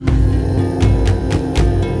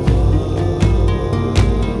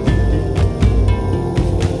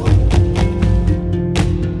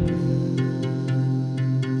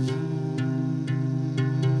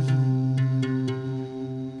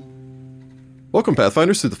Welcome,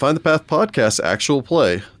 Pathfinders, to the Find the Path podcast actual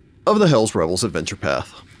play of the Hell's Rebels Adventure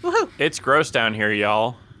Path. Woohoo! It's gross down here,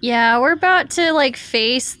 y'all. Yeah, we're about to,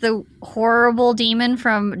 face the horrible demon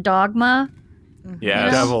from Dogma. Yeah,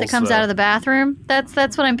 That comes out of the bathroom. That's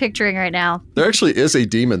what I'm picturing right now. There actually is a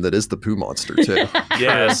demon that is the poo monster, too.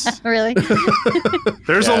 yes. Really?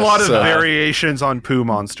 There's a lot of variations on poo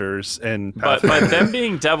monsters, and but them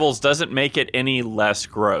being devils doesn't make it any less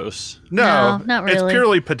gross. No, not really. It's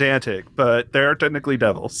purely pedantic, but they're technically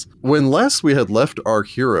devils. When last we had left our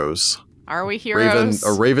heroes, Are we heroes?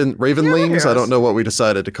 Ravenlings. I don't know what we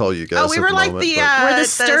decided to call you guys. Oh, we were like we're the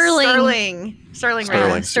Sterling Ravens. Sterling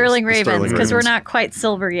Ravens, Ravens. because we're not quite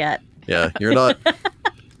silver yet. Yeah, you're not.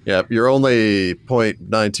 Yeah, you're only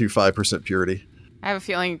 0.925% purity. I have a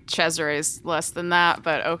feeling Cesare is less than that,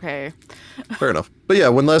 but okay. Fair enough. But yeah,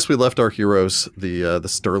 when last we left our heroes, the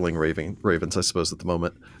Sterling Ravens, I suppose at the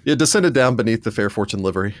moment, you descended down beneath the Fair Fortune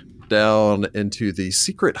livery, down into the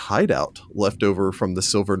secret hideout left over from the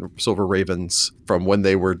Silver Ravens from when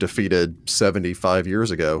they were defeated 75 years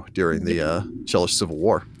ago during the Chelish Civil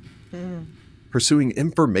War. Pursuing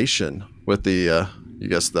information with the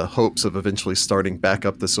hopes of eventually starting back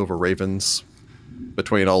up the Silver Ravens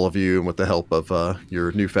between all of you and with the help of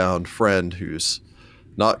your newfound friend who's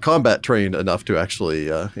not combat trained enough to actually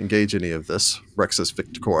engage any of this, Rexus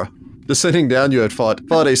Victicora. Descending down, you had fought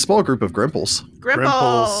a small group of Grimples.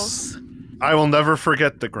 Grimples. I will never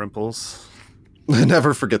forget the Grimples.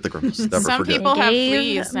 Never forget the Grimples. Never Some forget. people have Gave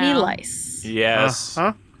fleas me now. lice. Yes.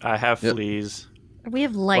 Huh? I have Yep. fleas. We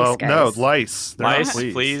have lice, Well, guys. no, lice. They're not Lice,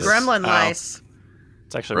 fleas. fleas. Gremlin Oh. lice.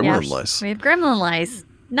 It's actually Gremlin worse. lice. We have gremlin lice,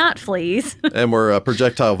 not fleas. And we're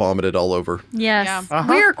projectile vomited all over. Yes. Yeah.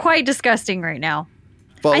 Uh-huh. We are quite disgusting right now.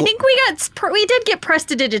 But I think we did get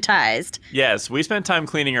prestidigitized, Yes, we spent time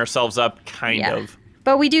cleaning ourselves up, kind Yeah. of.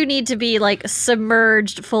 but we do need to be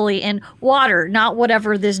submerged fully in water, not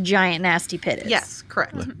whatever this giant nasty pit is. Yes,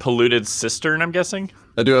 correct. Polluted cistern, I'm guessing?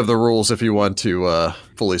 I do have the rules if you want to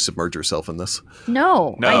fully submerge yourself in this.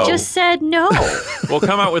 No, No. I just said no. We'll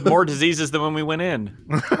come out with more diseases than when we went in.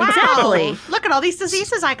 Exactly. Wow, look at all these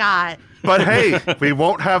diseases I got. But hey, we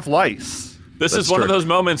won't have lice. This That's is one of true. those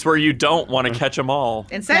moments where you don't want to catch them all.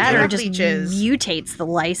 Instead, That you or have just leeches. mutates the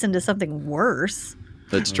lice into something worse.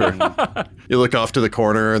 That's true. You look off to the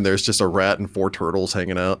corner and there's just a rat and 4 turtles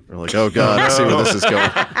hanging out. You're like, oh god, I see where this is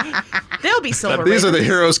going. They'll be silver These are the ravens.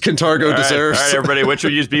 heroes Kintargo All right, deserves. all right, everybody, which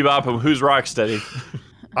will use Bebop and who's Rocksteady?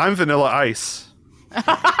 I'm Vanilla Ice. Oh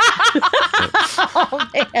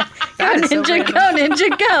man! Go That is so ninja, random. go ninja,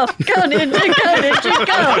 go! Go ninja, go ninja,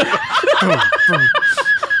 go!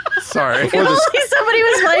 Sorry. If only somebody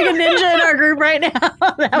was playing a ninja in our group right now.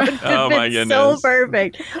 That would have Oh, my been so goodness.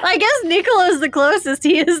 perfect. I guess Nicolo's the closest.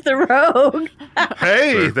 He is the rogue.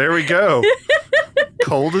 Hey, there we go.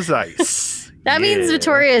 Cold as ice. That means Yeah.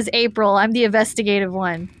 Victoria is April. I'm the investigative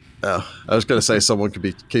one. Oh, I was going to say someone could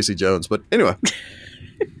be Casey Jones, but anyway.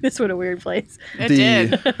 This what a weird place. It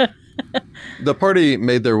did. The party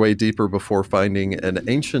made their way deeper before finding an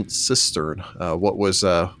ancient cistern. What was,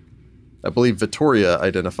 I believe Vittoria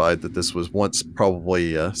identified that this was once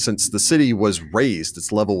probably, since the city was raised,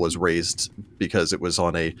 its level was raised because it was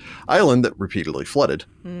on a island that repeatedly flooded.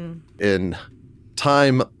 In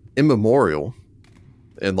time immemorial,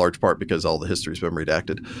 in large part because all the history's been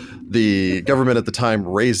redacted, the government at the time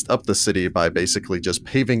raised up the city by basically just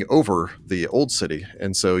paving over the old city.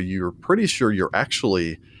 And so you're pretty sure you're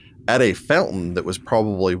actually at a fountain that was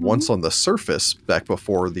probably once on the surface back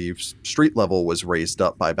before the street level was raised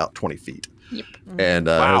up by about 20 feet. Yep. And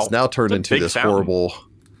Wow. has now turned It's a into big this fountain. horrible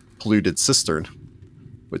polluted cistern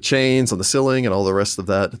with chains on the ceiling and all the rest of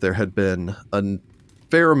that. There had been a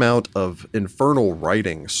fair amount of infernal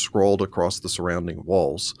writing scrawled across the surrounding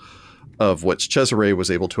walls, of which Cesare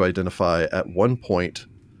was able to identify at one point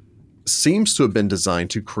seems to have been designed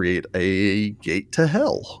to create a gate to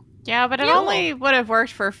hell. Yeah, but it only would have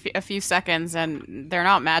worked for a few seconds, and they're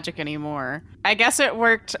not magic anymore. I guess it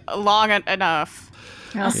worked long enough.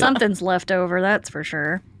 Well, something's left over, that's for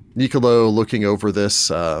sure. Nicolo looking over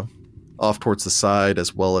this off towards the side,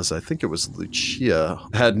 as well as I think it was Lucia,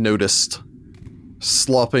 had noticed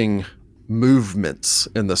slopping movements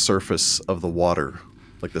in the surface of the water,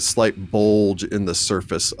 like the slight bulge in the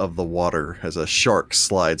surface of the water as a shark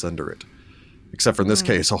slides under it. Except for in this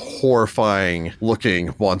case, a horrifying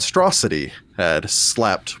looking monstrosity had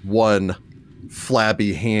slapped one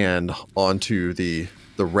flabby hand onto the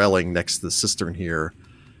railing next to the cistern here,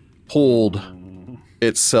 pulled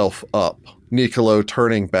itself up. Nicolo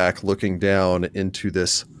turning back, looking down into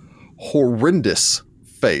this horrendous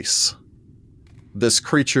face. This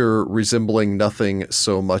creature resembling nothing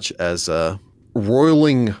so much as a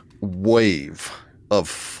roiling wave of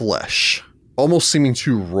flesh, almost seeming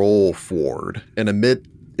to roll forward, and amid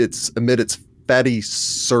its fatty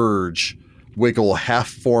surge, wiggle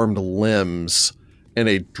half-formed limbs and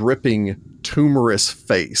a dripping, tumorous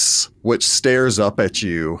face, which stares up at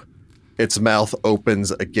you. Its mouth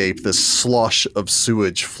opens agape. This slosh of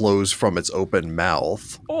sewage flows from its open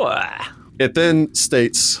mouth. It then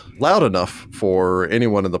states loud enough for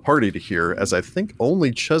anyone in the party to hear, as I think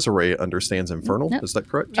only Cesare understands Infernal. Nope. Is that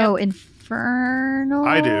correct? Oh, Infernal?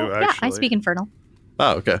 I do, Yeah, I actually. speak Infernal.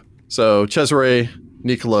 Oh, okay. So Cesare,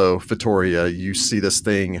 Nicolo, Vittoria, you see this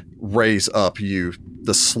thing raise up.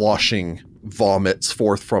 The sloshing vomits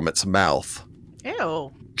forth from its mouth.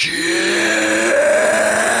 Ew.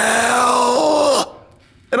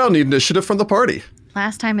 And I'll need initiative from the party.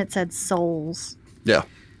 Last time it said souls. Yeah.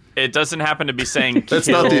 It doesn't happen to be saying That's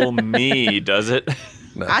kill not the- me, does it?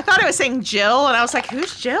 No. I thought it was saying Jill, and I was like,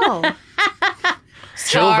 who's Jill? No,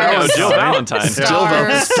 Jill Valentine.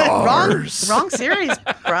 Stars. Wrong series,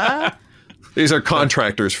 bruh. These are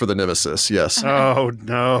contractors for the Nemesis, yes. Oh,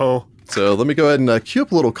 no. So let me go ahead and cue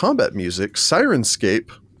up a little combat music.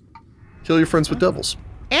 Sirenscape. Kill your friends with devils.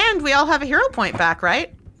 And we all have a hero point back,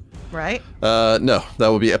 right? Right? No, that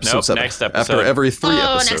will be episode Nope, 7. next episode. After every 3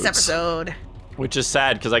 episodes. Next episode. Which is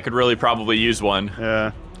sad because I could really probably use one.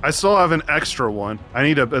 Yeah. I still have an extra one. I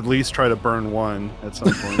need to at least try to burn one at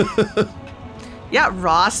some point. Yeah,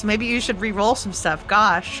 Ross, maybe you should re-roll some stuff.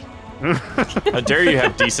 Gosh. How dare you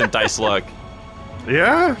have decent dice luck?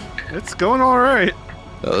 Yeah, it's going all right.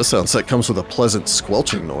 This sounds like it comes with a pleasant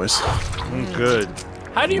squelching noise. Good.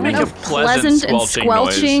 How do you make No, a pleasant and squelching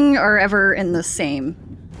squelching are ever in the same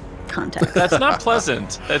context. That's not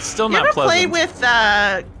pleasant. That's still You not ever pleasant. played with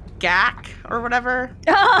GAC or whatever?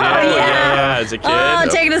 Oh, yeah, as a kid. Oh,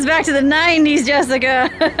 taking us back to the 90s, Jessica.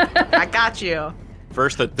 I got you.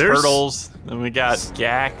 First the There's- turtles, then we got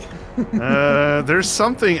Gak. There's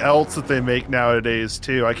something else that they make nowadays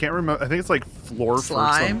too. I can't remember. I think it's like Florf or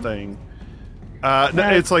Slime? something. No,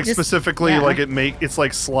 it's like just- specifically yeah. like it's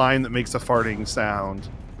like slime that makes a farting sound.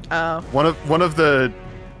 Oh. One of the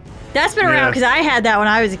That's been around Yeah. because I had that when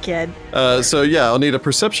I was a kid. So yeah, I'll need a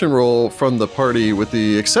perception roll from the party with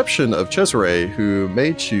the exception of Cesare, who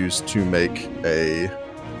may choose to make a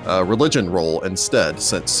religion roll instead,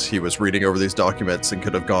 since he was reading over these documents and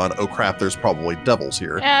could have gone, oh crap, there's probably devils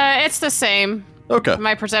here. It's the same. Okay.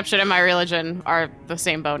 My perception and my religion are the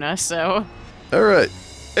same bonus, so. All right.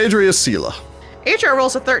 Adria Sela. HR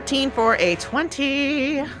rolls a 13 for a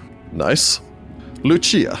 20. Nice.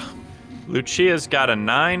 Lucia. Lucia's got a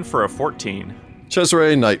 9 for a 14.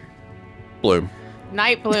 Cesare Night Bloom.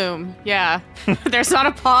 Night Bloom, yeah. There's not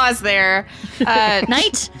a pause there.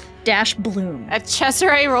 Night-Bloom.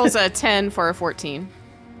 Cesare rolls a 10 for a 14.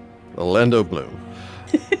 Orlando Bloom.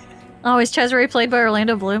 Oh, is Cesare played by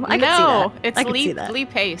Orlando Bloom? I can see that. It's I can see Lee, that. Lee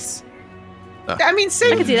Pace. I mean,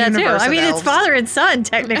 same I can see that too. universe I of mean, it's elves. father and son,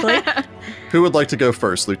 technically. Who would like to go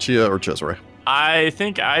first, Lucia or Cesare? I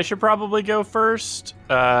think I should probably go first,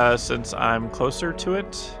 since I'm closer to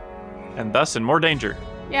it, and thus in more danger.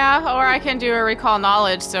 Yeah, or I can do a recall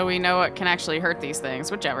knowledge so we know what can actually hurt these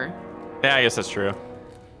things, whichever. Yeah, I guess that's true.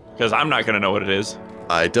 Because I'm not going to know what it is.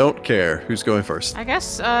 I don't care. Who's going first? I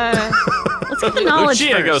guess, Let's get the knowledge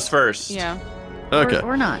Lucia first. goes first. yeah. Okay.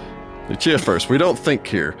 Or not. Lucia first. We don't think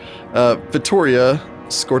here. Vittoria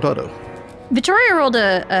Scordato. Victoria rolled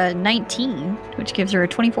a 19, which gives her a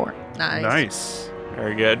 24. nice.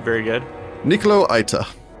 Very good, very good. Nicolo Aita.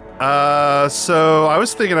 So I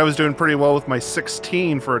was thinking I was doing pretty well with my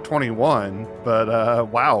 16 for a 21, but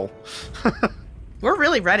wow. We're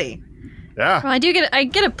really ready. Yeah. Well, I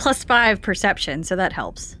get a +5 perception, so that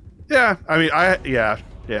helps. Yeah. I mean,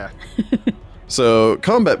 yeah. So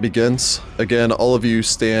combat begins. Again, all of you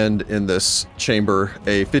stand in this chamber.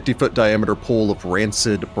 A 50-foot diameter pool of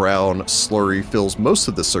rancid brown slurry fills most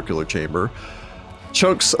of the circular chamber.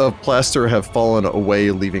 Chunks of plaster have fallen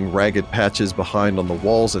away, leaving ragged patches behind on the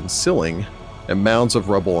walls and ceiling, and mounds of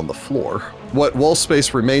rubble on the floor. What wall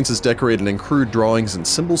space remains is decorated in crude drawings and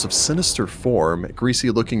symbols of sinister form.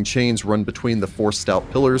 Greasy-looking chains run between the 4 stout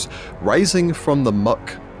pillars, rising from the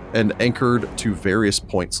muck and anchored to various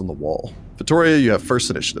points on the wall. Vittoria, you have first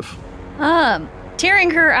initiative. Tearing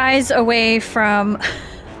her eyes away from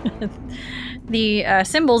the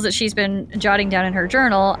symbols that she's been jotting down in her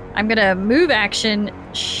journal, I'm gonna move action,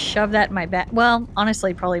 shove that in my back. Well,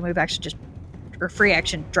 honestly, probably move action, or free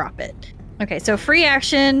action, drop it. Okay, so free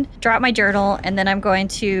action, drop my journal, and then I'm going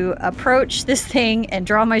to approach this thing and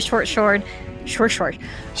draw my short sword, Short. Sure.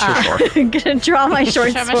 I'm gonna draw my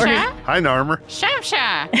short sword. Shabasha? Hi, Narmer.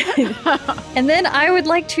 Shabasha. And then I would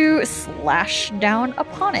like to slash down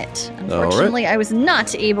upon it. Unfortunately, I was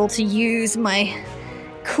not able to use my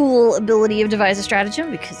cool ability of devise a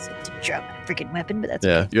stratagem because I did drop my freaking weapon, but that's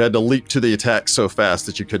Yeah, okay. you had to leap to the attack so fast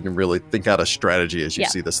that you couldn't really think out a strategy as you Yeah.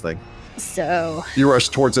 see this thing. So, You rush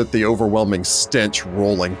towards it, the overwhelming stench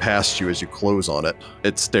rolling past you as you close on it.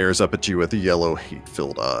 It stares up at you with yellow,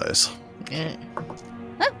 hate-filled eyes.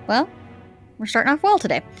 well, we're starting off well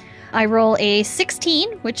today. I roll a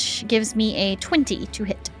 16, which gives me a 20 to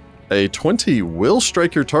hit. A 20 will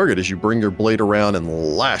strike your target as you bring your blade around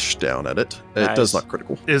and lash down at it. It does Nice. not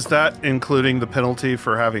critical. Is that including the penalty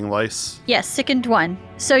for having lice? Yes, sickened 1.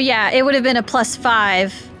 So yeah, it would have been a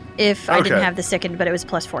 +5 if I didn't Okay. have the sickened, but it was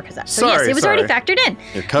 +4 because that. So yes, Sorry, it was already factored in.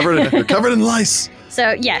 You're covered in lice.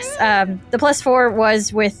 So yes, the +4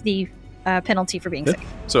 was with the penalty for being Yeah. sick.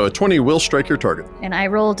 So a 20 will strike your target. And I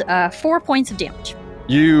rolled 4 points of damage.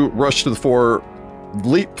 You rush to the fore,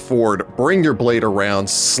 leap forward, bring your blade around,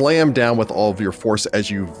 slam down with all of your force as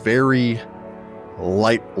you very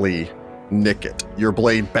lightly nick it, your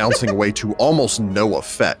blade bouncing away to almost no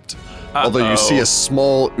effect. Although you see a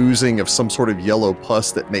small oozing of some sort of yellow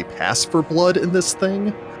pus that may pass for blood in this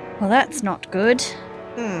thing. Well, that's not good.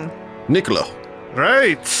 Niccolo,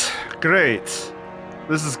 Right. Great.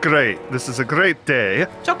 This is great. This is a great day.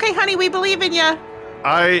 It's okay, honey. We believe in you.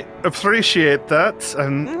 I appreciate that,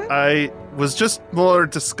 and I was just more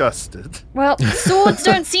disgusted. Well, swords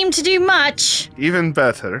don't seem to do much. Even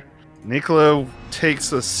better. Niccolo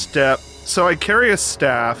takes a step. So I carry a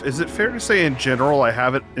staff. Is it fair to say in general I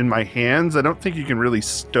have it in my hands? I don't think you can really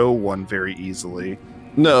stow one very easily.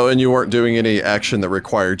 no, and you weren't doing any action that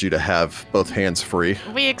required you to have both hands free.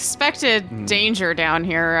 We expected danger down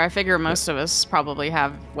here. I figure most of us probably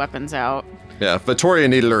have weapons out. Yeah, Vittoria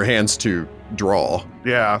needed her hands to draw.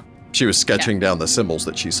 Yeah. She was sketching down the symbols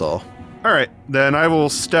that she saw. All right. Then I will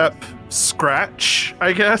step scratch,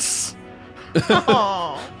 I guess.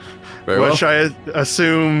 Oh. Very well. Which I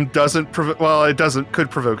assume doesn't it doesn't,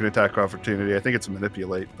 could provoke an attack opportunity. I think it's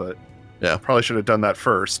manipulate, but Yeah. probably should have done that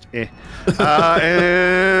first. And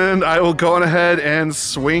I will go on ahead and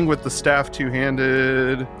swing with the staff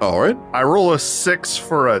two-handed. All right. I roll a 6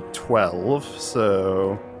 for a 12,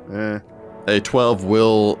 so A 12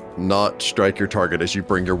 will not strike your target as you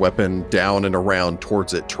bring your weapon down and around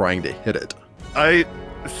towards it, trying to hit it. I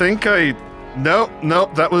think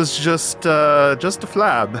nope, that was just a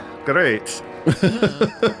flab. Great.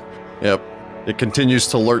 Yep. It continues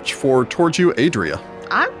to lurch forward towards you, Adria.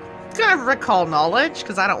 I'm gonna recall knowledge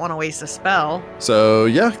because I don't want to waste a spell. So,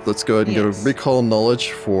 yeah, let's go ahead and Yes. get a recall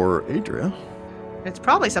knowledge for Adria. It's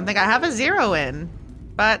probably something I have a 0 in,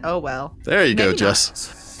 but oh well. There you go, Maybe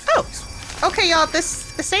Jess. Oh, okay, y'all.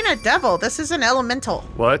 This ain't a devil. This is an elemental.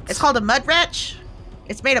 What? It's called a mud wretch.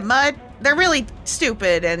 It's made of mud. They're really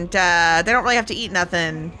stupid and they don't really have to eat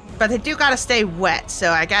nothing, but they do gotta stay wet.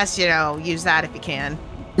 So I guess use that if you can.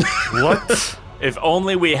 What? If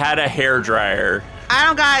only we had a hairdryer. I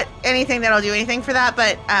don't got anything that'll do anything for that,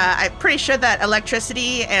 but I'm pretty sure that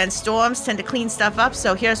electricity and storms tend to clean stuff up,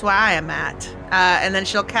 so here's where I am at. And then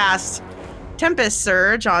she'll cast Tempest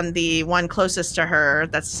Surge on the one closest to her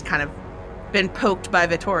that's kind of been poked by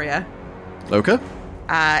Vittoria. Okay.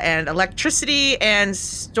 And electricity and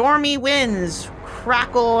stormy winds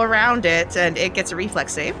crackle around it, and it gets a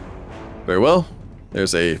reflex save. Very well.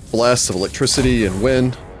 There's a blast of electricity and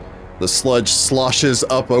wind. The sludge sloshes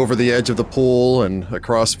up over the edge of the pool and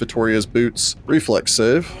across Vittoria's boots. Reflex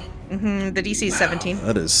save. The DC is 17.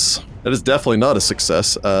 That is definitely not a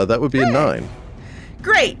success. That would be a 9.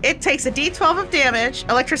 Great. It takes a d12 of damage,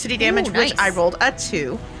 electricity damage, Ooh, which nice. I rolled a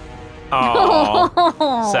 2.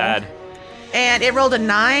 Oh, sad. And it rolled a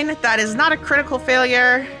 9. That is not a critical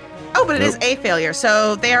failure. Oh, but it is Nope. a failure.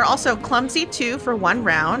 So they are also clumsy 2 for 1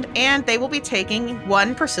 round, and they will be taking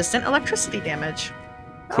 1 persistent electricity damage.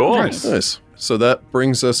 Cool. nice. Nice. So that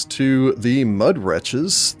brings us to the Mud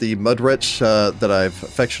Wretches. The Mud Wretch that I've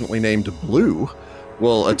affectionately named Blue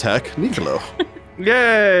will attack Niccolo.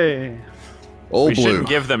 Yay! Old We Blue. shouldn't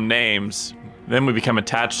give them names. Then we become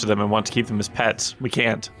attached to them and want to keep them as pets. We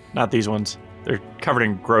can't. Not these ones. They're covered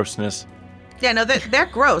in grossness. Yeah, no, they're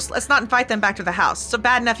gross. Let's not invite them back to the house. So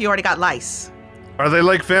bad enough you already got lice. Are they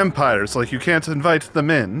like vampires? Like you can't invite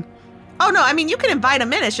them in? Oh, no, I mean, you can invite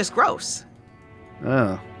them in. It's just gross.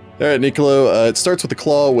 Oh. All right, Niccolo. It starts with a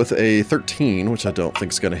claw with a 13, which I don't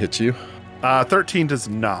think is going to hit you. 13 does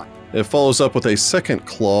not. It follows up with a second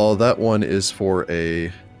claw. That one is for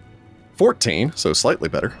a 14, so slightly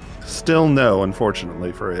better. Still no,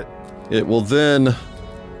 unfortunately, for it. It will then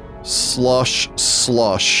slosh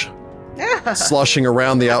sloshing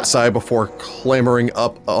around the outside before clambering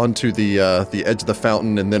up onto the edge of the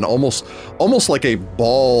fountain, and then almost like a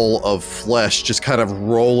ball of flesh just kind of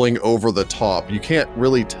rolling over the top. You can't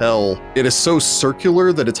really tell. It is so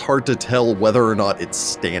circular that it's hard to tell whether or not it's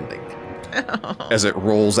standing as it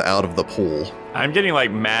rolls out of the pool. I'm getting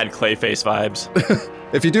like mad Clayface vibes.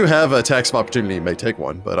 If you do have a tax of opportunity, you may take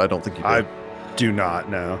one, but I don't think you do. I do not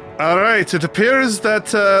know. All right, it appears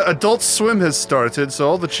that Adult Swim has started, so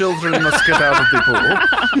all the children must get out of the pool.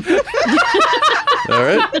 All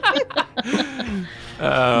right.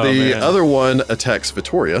 Oh, The man. other one attacks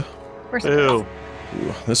Vittoria. Where's Ooh.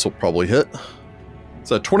 This will probably hit.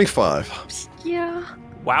 It's a 25. Yeah.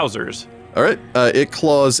 Wowzers. All right. It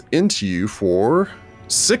claws into you for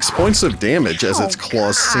 6 points of damage as its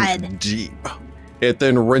claws sink God. deep. It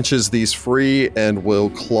then wrenches these free and will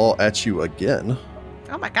claw at you again,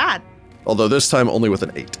 Oh my god. although this time only with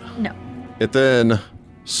an 8. No. It then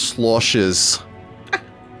sloshes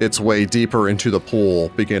its way deeper into the pool,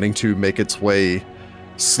 beginning to make its way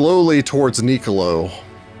slowly towards Nicolo.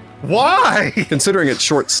 Why? Considering its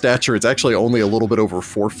short stature, it's actually only a little bit over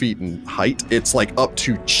 4 feet in height. It's like up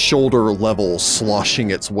to shoulder level,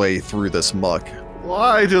 sloshing its way through this muck.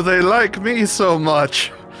 Why do they like me so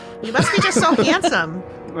much? You must be just so handsome.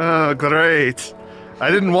 Oh, great.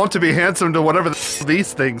 I didn't want to be handsome to whatever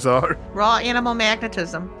these things are. Raw animal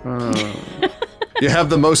magnetism. You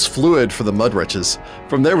have the most fluid for the mud wretches.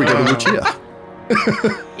 From there, we go to Lucia.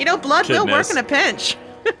 You know, blood will work Goodness. in a pinch.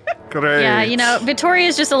 Great. Yeah, you know,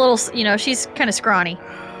 Victoria's just a little, she's kind of scrawny.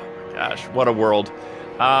 Gosh, what a world.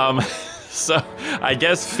 So I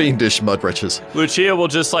guess Fiendish mud wretches. Lucia will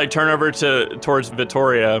just like turn over towards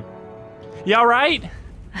Vittoria. You all right?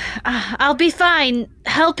 I'll be fine.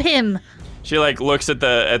 Help him. She like looks at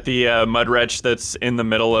the mud wretch that's in the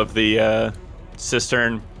middle of the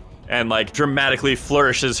cistern and like dramatically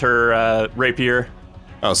flourishes her rapier.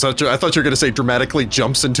 Oh, so I thought you were going to say dramatically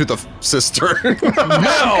jumps into the cistern.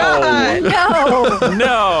 No, No.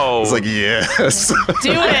 no. It's like, yes.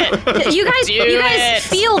 Do it. You guys, Do you guys it.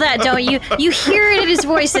 feel that, don't you? You hear it in his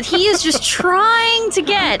voice that he is just trying to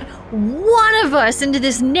get one of us into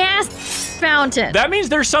this nasty fountain. That means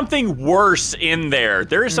there's something worse in there.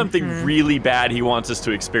 There is something really bad he wants us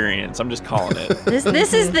to experience. I'm just calling it.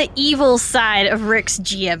 This is the evil side of Rick's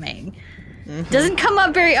GMing. Doesn't come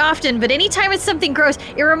up very often, but anytime it's something gross,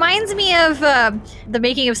 it reminds me of the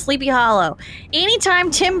making of Sleepy Hollow.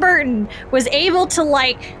 Anytime Tim Burton was able to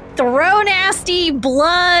like throw nasty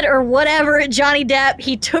blood or whatever at Johnny Depp,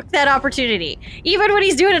 he took that opportunity. Even when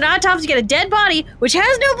he's doing an autopsy to get a dead body, which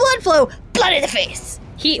has no blood flow, blood in the face.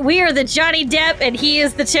 We are the Johnny Depp and he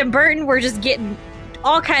is the Tim Burton. We're just getting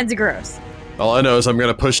all kinds of gross. All I know is I'm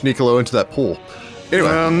going to push Nicolo into that pool. Anyway.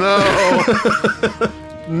 Oh, no.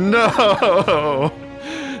 No.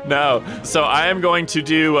 No. So I am going to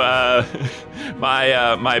do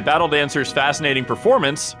my Battle Dancer's fascinating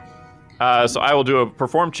performance. So I will do a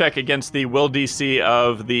perform check against the will DC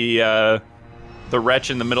of the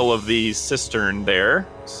wretch in the middle of the cistern there.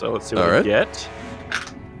 So let's see what All I right. get.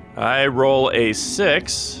 I roll a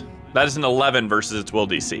 6. That is an 11 versus its will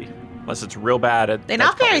DC. Unless it's real bad at They're that's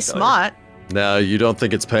not very probably failure. smart. Now, you don't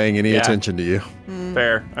think it's paying any Yeah. attention to you.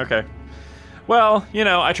 Fair. Okay. Well,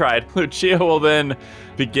 I tried. Lucia will then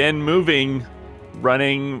begin moving,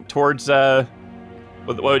 running towards, what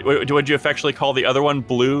would you affectionately call the other one?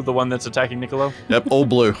 Blue, the one that's attacking Nicolo? Yep, old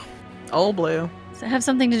blue. Old blue. Does it have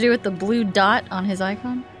something to do with the blue dot on his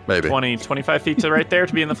icon? Maybe. 25 feet to right there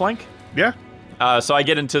to be in the flank. Yeah. So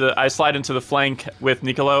I slide into the flank with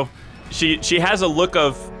Nicolo. She has a look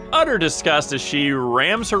of utter disgust as she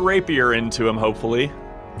rams her rapier into him, hopefully.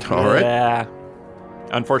 All right. Yeah.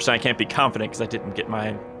 Unfortunately, I can't be confident because I didn't get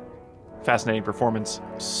my fascinating performance.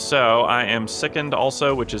 So I am sickened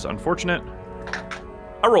also, which is unfortunate.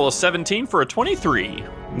 I roll a 17 for a 23.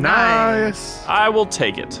 Nice. I will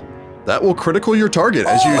take it. That will critical your target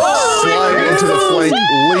as you slide into the flank,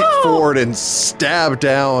 leap forward, and stab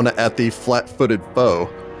down at the flat-footed foe.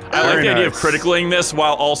 I like Very the idea of nice. criticling this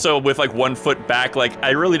while also with like 1 foot back. Like, I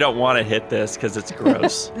really don't want to hit this because it's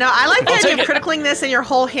gross. No, I like the I'll idea of take it. criticling this and your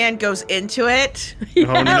whole hand goes into it. Oh,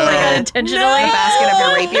 Like no. unintentionally. The basket of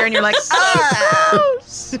your rapier and you're like, oh!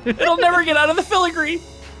 It'll never get out of the filigree.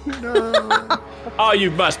 No. Oh,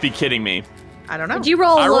 you must be kidding me. I don't know. Did you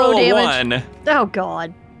roll I low roll a damage? 1. Oh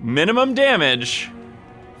god. Minimum damage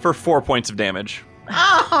for 4 points of damage.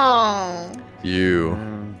 Oh! You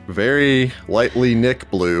very lightly nick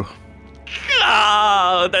blue.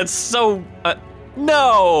 Ah, that's so...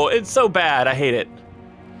 no, it's so bad. I hate it.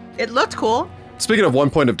 It looked cool. Speaking of 1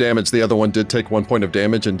 point of damage, the other one did take 1 point of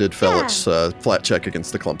damage and did fail its flat check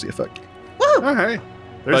against the clumsy effect. Woo! Okay.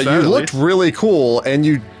 There's that You at looked least. really cool, and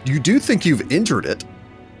you do think you've injured it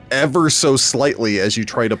ever so slightly as you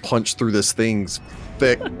try to punch through this thing's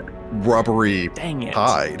thick, rubbery Dang it.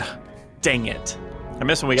 hide. Dang it. I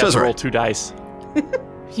miss when we got to Cesare. roll 2 dice.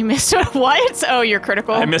 You missed it. What? Oh, you're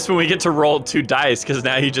critical. I miss when we get to roll 2 dice because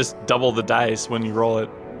now you just double the dice when you roll it.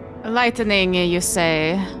 Lightning, you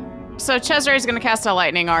say. So Cesare's going to cast a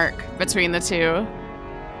lightning arc between the two.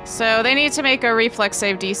 So they need to make a reflex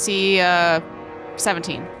save DC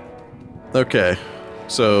 17. Okay,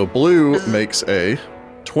 so blue makes a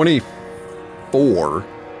 24.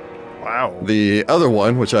 Wow. The other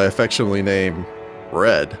one, which I affectionately name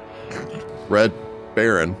Red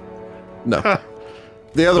Baron. No.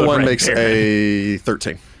 The other The one Red makes Baron. a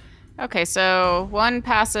 13. Okay, so one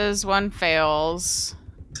passes, one fails.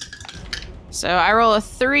 So I roll a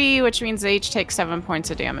 3, which means they each take 7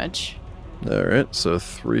 points of damage. All right, so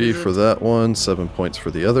 3 for that one, 7 points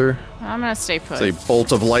for the other. I'm going to stay put. A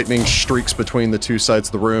bolt of lightning streaks between the two sides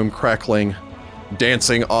of the room, crackling,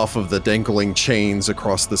 dancing off of the dangling chains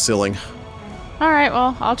across the ceiling. All right,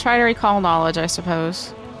 well, I'll try to recall knowledge, I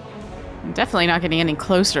suppose. I'm definitely not getting any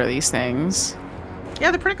closer to these things. Yeah,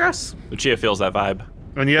 they're pretty gross. Lucia feels that vibe.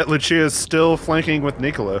 And yet Lucia's still flanking with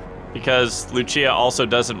Niccolo. Because Lucia also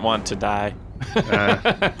doesn't want to die.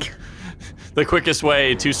 Uh, The quickest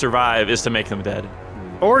way to survive is to make them dead.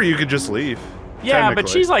 or you could just leave. Yeah, but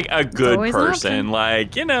technically. she's like a good always an person. option.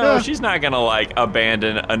 Like, you know, Yeah. she's not gonna like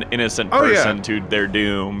abandon an innocent Oh, yeah. person to their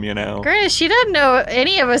doom, you know? Granted, she doesn't know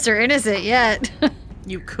any of us are innocent yet.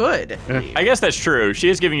 You could. I guess that's true. She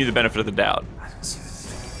is giving you the benefit of the doubt.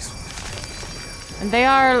 And they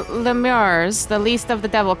are lemures, the least of the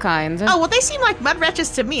devil kind. Oh, well, they seem like mud wretches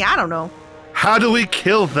to me. I don't know. How do we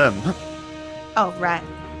kill them? Oh, right.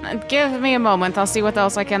 Give me a moment. I'll see what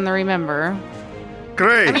else I can remember.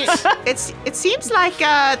 Great. I mean, it seems like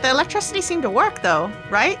the electricity seemed to work, though,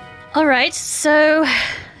 right? All right, so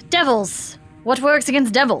devils. What works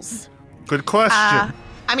against devils? Good question.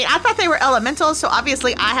 I mean, I thought they were elementals, so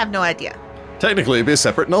obviously I have no idea. Technically, it'd be a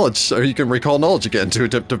separate knowledge, or you can recall knowledge again to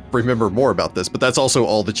attempt to remember more about this, but that's also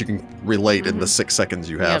all that you can relate in the 6 seconds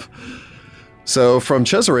you have. So from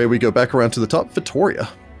Cesare, we go back around to the top. Victoria.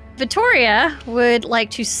 Victoria would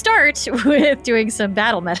like to start with doing some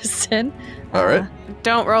battle medicine. All right.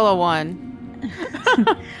 Don't roll a 1.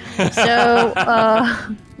 So,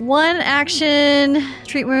 one action,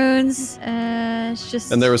 treat wounds. It's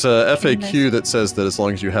just. And there was a FAQ that says that as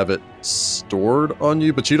long as you have it stored on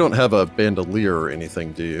you, but you don't have a bandolier or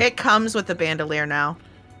anything, do you? It comes with the bandolier now.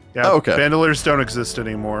 yeah, oh, okay. Bandoliers don't exist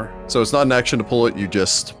anymore. So it's not an action to pull it, you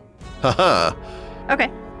just... Haha.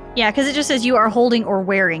 Okay. Yeah, because it just says you are holding or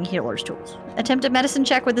wearing healer's tools. Attempt a medicine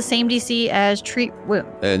check with the same DC as treat wound.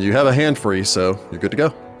 And you have a hand free, so you're good to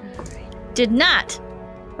go. Did not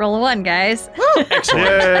roll a 1, guys. Excellent.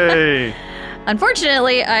 Yay!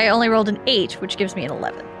 Unfortunately, I only rolled an 8, which gives me an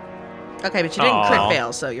 11. Okay, but you didn't crit Aw.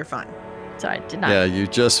 fail, so you're fine. So I did not. Yeah, you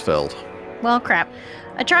just failed. Well, crap.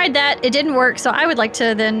 I tried that. It didn't work, so I would like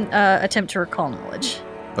to then attempt to recall knowledge.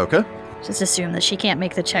 Okay. Just assume that she can't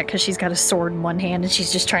make the check because she's got a sword in one hand and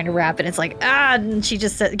she's just trying to wrap it. It's like, and she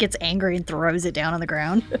just gets angry and throws it down on the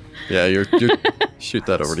ground. Yeah, you're shoot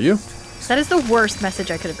that over to you. That is the worst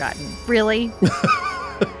message I could have gotten. Really?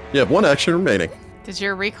 You have one action remaining. Did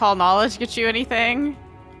your recall knowledge get you anything?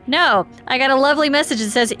 No. I got a lovely message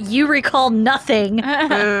that says, you recall nothing.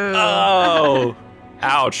 Oh,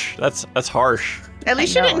 ouch. That's harsh. At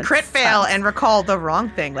least I you know, didn't it crit fail sucks. and recall the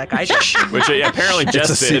wrong thing like I did. Which apparently It's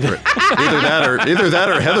Jess a did. secret. Either that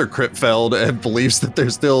or Heather Cripfeld and believes that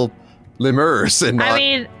they're still lemurs and not I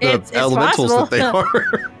mean, the it's elementals possible. that they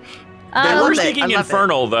are. I We're love it. speaking I love it.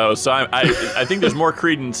 infernal though, so I think there's more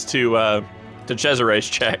credence to Cesare's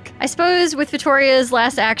check. I suppose with Victoria's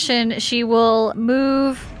last action, she will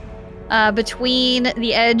move between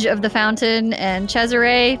the edge of the fountain and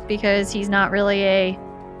Cesare because he's not really a,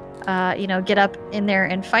 get up in there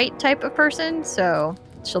and fight type of person. So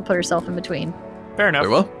she'll put herself in between. Fair enough.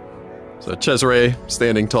 Very well. So Cesare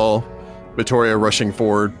standing tall, Victoria rushing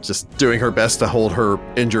forward, just doing her best to hold her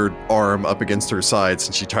injured arm up against her side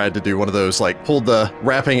since she tried to do one of those, like, pulled the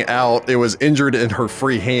wrapping out. It was injured in her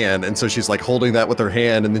free hand, and so she's, like, holding that with her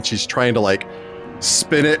hand, and then she's trying to, like,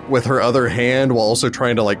 spin it with her other hand while also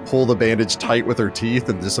trying to, like, pull the bandage tight with her teeth,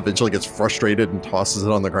 and just eventually gets frustrated and tosses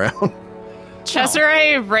it on the ground.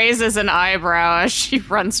 Cesare raises an eyebrow as she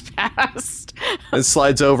runs past. It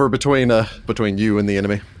slides over between you and the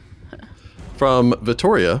enemy. From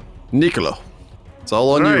Vittoria, Niccolo. It's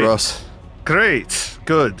all on Right. you, Ross. Great.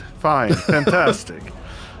 Good. Fine. Fantastic.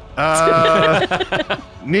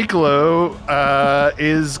 Niccolo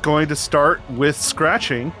is going to start with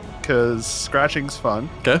scratching because scratching's fun.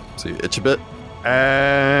 Okay, so you itch a bit.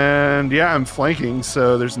 And yeah, I'm flanking,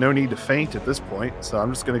 so there's no need to feint at this point. So I'm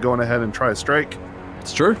just going to go on ahead and try a strike.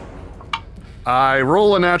 It's true. I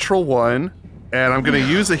roll a natural 1, and I'm going to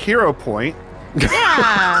use a hero point.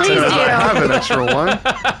 Yeah. Please Because I do. have a natural 1.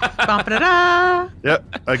 Ba-ba-da-da.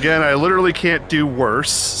 Yep. Again, I literally can't do worse,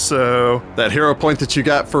 so That hero point that you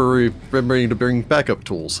got for remembering to bring backup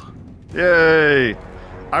tools. yay.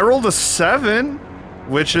 I rolled a 7,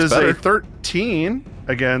 which is better. a 13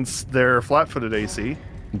 against their flat-footed AC.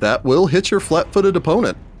 That will hit your flat-footed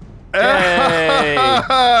opponent. Yay! All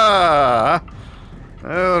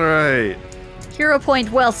right. Hero point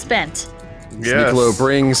well spent. Yes. Niccolo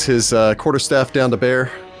brings his quarterstaff down to bear.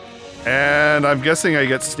 And I'm guessing I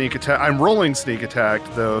get sneak attack. I'm rolling sneak attack,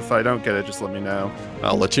 though. If I don't get it, just let me know.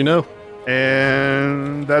 I'll let you know.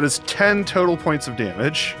 And that is 10 total points of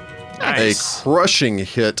damage. Nice. A crushing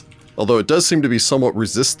hit. Although it does seem to be somewhat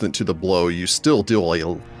resistant to the blow, you still deal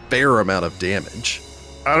a fair amount of damage.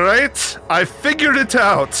 All right, I figured it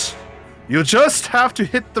out. You just have to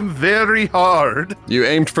hit them very hard. You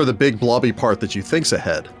aimed for the big blobby part that you think's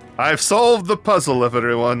ahead. I've solved the puzzle,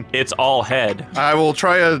 everyone. It's all head. I will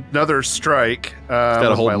try another strike.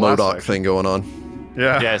 Got a whole MODOK thing going on.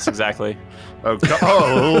 Yeah. Yes, exactly. Oh,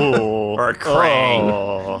 oh. Or a Krang.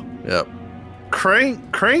 Oh. Yep.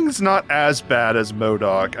 Krang's not as bad as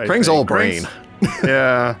MODOK. I Krang's think. all brain.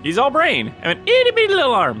 Yeah. He's all brain. I mean, itty bitty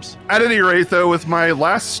little arms. At any rate, though, with my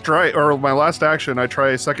last strike or my last action, I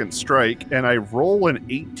try a second strike and I roll an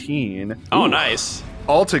 18. Oh, nice.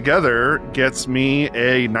 Altogether gets me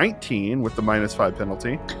a 19 with the -5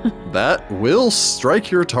 penalty. That will strike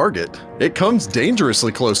your target. It comes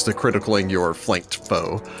dangerously close to criticaling your flanked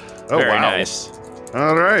foe. Oh, Very wow. nice.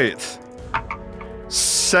 All right.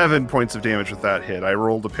 7 points of damage with that hit. I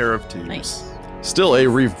rolled a pair of 2s. Nice. Still a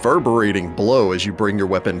reverberating blow as you bring your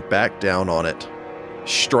weapon back down on it.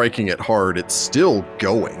 Striking it hard, it's still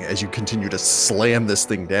going as you continue to slam this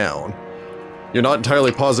thing down. You're not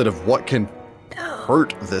entirely positive what can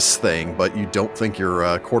hurt this thing, but you don't think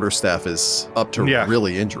your quarterstaff is up to Yeah.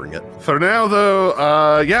 really injuring it. For now,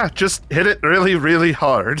 though, yeah, just hit it really, really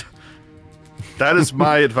hard. That is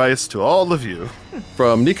my advice to all of you.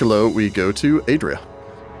 From Niccolo, we go to Adria.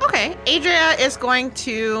 Okay, Adria is going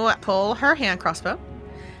to pull her hand crossbow.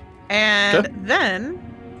 And Okay. then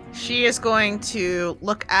she is going to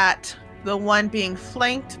look at the one being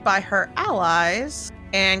flanked by her allies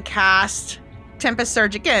and cast Tempest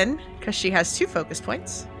Surge again, because she has 2 focus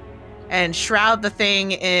points. And shroud the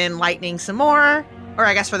thing in lightning some more. Or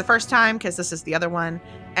I guess for the first time, because this is the other one.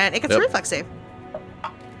 And it gets a Yep. reflex save.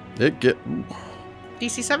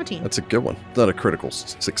 DC 17. That's a good one. Not a critical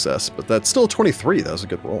success, but that's still a 23. That was a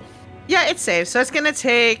good roll. Yeah, it saves. So it's going to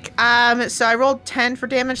take, so I rolled 10 for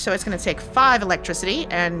damage, so it's going to take 5 electricity,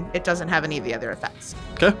 and it doesn't have any of the other effects.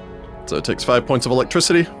 Okay. So it takes 5 points of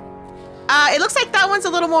electricity. It looks like that one's a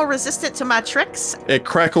little more resistant to my tricks. It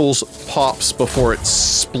crackles, pops before it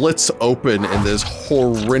splits open in this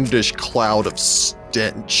horrendous cloud of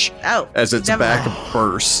stench Oh. as its never back mind.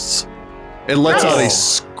 bursts. It lets out Oh. a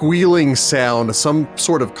squealing sound, some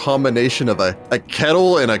sort of combination of a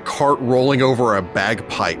kettle and a cart rolling over a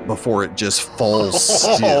bagpipe before it just falls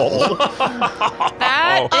still.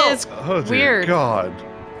 That Oh. is Oh, dear weird. God.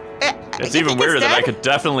 It's You even think weirder that I dead? could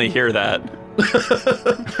definitely hear that.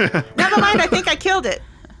 Never mind, I think I killed it.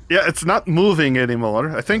 Yeah, it's not moving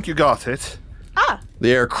anymore. I think you got it. Ah,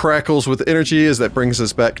 The air crackles with energy as that brings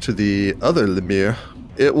us back to the other Lemire.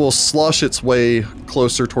 It will slosh its way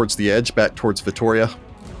closer towards the edge, back towards Vittoria.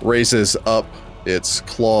 Raises up its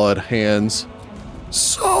clawed hands.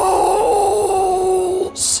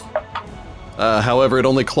 Souls! However, it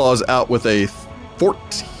only claws out with a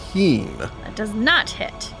 14. That does not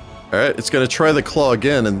hit. Alright, it's going to try the claw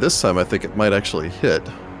again, and this time I think it might actually hit,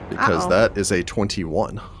 because Uh-oh. that is a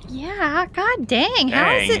 21. Yeah, god dang.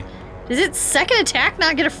 How is Dang. it? Does its second attack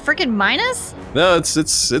not get a freaking minus? No, it's at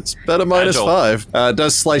a Agile. -5. It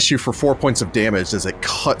does slice you for 4 points of damage as it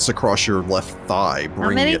cuts across your left thigh,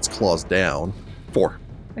 bringing many? its claws down. 4.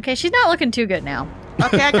 Okay, she's not looking too good now.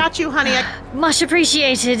 okay, I got you, honey. Much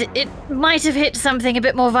appreciated. It might have hit something a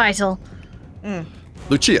bit more vital.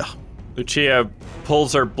 Lucia. Lucia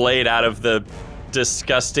pulls her blade out of the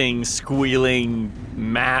disgusting, squealing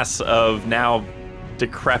mass of now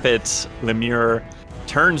decrepit Lemure,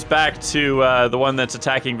 turns back to the one that's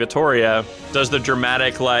attacking Vittoria, does the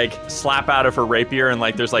dramatic, like, slap out of her rapier, and,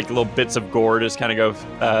 like, there's, like, little bits of gore just kind of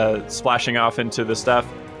go splashing off into the stuff,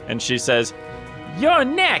 and she says, "You're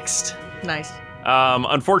next!" Nice.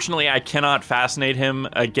 Unfortunately, I cannot fascinate him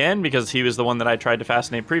again because he was the one that I tried to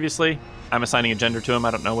fascinate previously. I'm assigning a gender to him.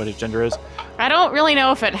 I don't know what his gender is. I don't really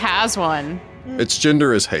know if it has one. Its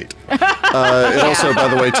gender is hate. It also, by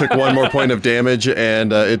the way, took 1 more point of damage,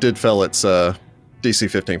 and it did fail its DC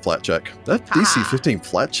 15 flat check. That DC 15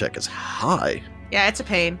 flat check is high. Yeah, it's a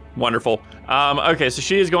pain. Wonderful. Okay, so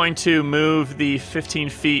she is going to move the 15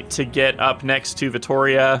 feet to get up next to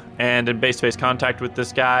Vittoria and in base-to-base contact with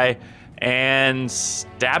this guy and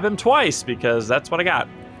stab him twice because that's what I got.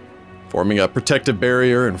 Forming a protective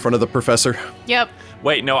barrier in front of the professor. Yep.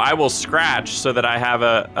 Wait, no, I will scratch so that I have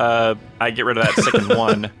I get rid of that second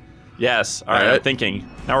one. Yes, all right, I'm thinking.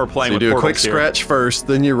 Now we're playing So you with do a quick portals here. scratch first,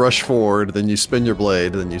 then you rush forward, then you spin your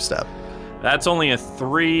blade, then you stab. That's only a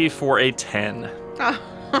 3 for a 10.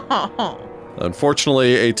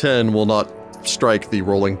 Unfortunately, a 10 will not strike the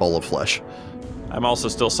rolling ball of flesh. I'm also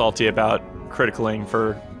still salty about criticaling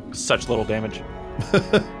for such little damage.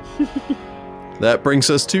 That brings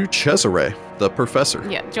us to Cesare, the professor.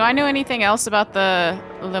 Yeah. Do I know anything else about the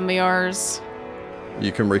Lemures?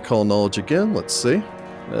 You can recall knowledge again. Let's see.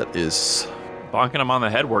 That is... Bonking him on the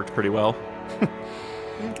head worked pretty well.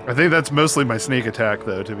 I think that's mostly my sneak attack,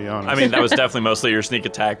 though, to be honest. I mean, that was definitely mostly your sneak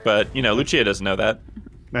attack, but, Lucia doesn't know that.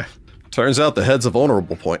 Turns out the head's a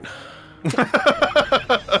vulnerable point.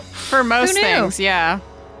 For most Who knew? things, yeah.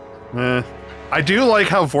 I do like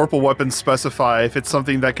how Vorpal weapons specify if it's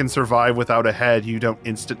something that can survive without a head, you don't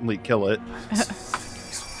instantly kill it.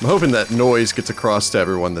 I'm hoping that noise gets across to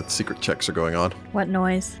everyone that secret checks are going on. What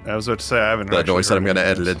noise? I was about to say I haven't. That actually noise that I'm heard going to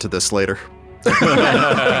it. edit into this later.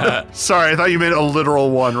 Sorry, I thought you meant a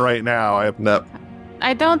literal one right now. Nope.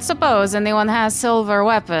 I don't suppose anyone has silver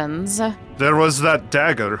weapons. There was that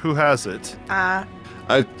dagger. Who has it? I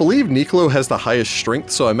believe Nicolo has the highest strength,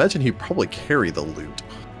 so I imagine he'd probably carry the loot.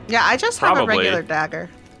 Yeah, I just have a Probably. regular dagger.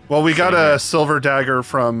 Well, we got a silver dagger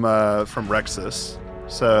from Rexus,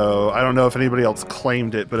 so I don't know if anybody else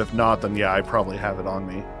claimed it, but if not, then yeah, I probably have it on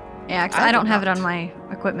me. Yeah, 'cause I I don't do have it not. on my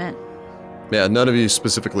equipment. Yeah, none of you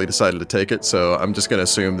specifically decided to take it, so I'm just going to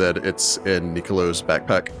assume that it's in Nicolo's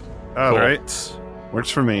backpack. All Cool. right, works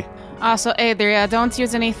for me. Also, Adria, don't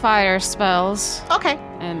use any fire spells. Okay.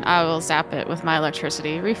 And I will zap it with my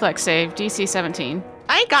electricity. Reflex save, DC 17.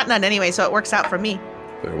 I ain't got none anyway, so it works out for me.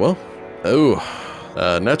 Very well.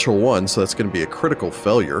 Oh, natural 1, so that's going to be a critical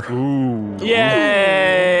failure. Ooh.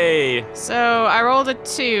 Yay! So I rolled a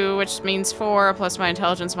 2, which means 4 plus my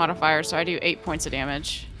intelligence modifier, so I do 8 points of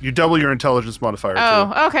damage. You double your intelligence modifier too.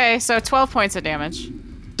 Oh, okay, so 12 points of damage.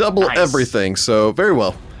 Double Nice. everything, so very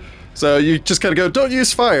well. So you just kind of go, don't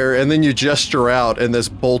use fire, and then you gesture out, and this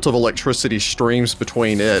bolt of electricity streams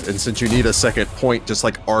between it, and since you need a second point, just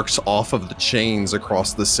like arcs off of the chains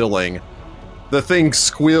across the ceiling. The thing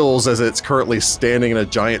squeals as it's currently standing in a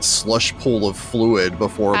giant slush pool of fluid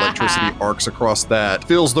before electricity arcs across that,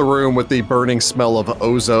 fills the room with the burning smell of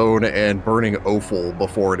ozone and burning offal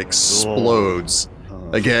before it explodes.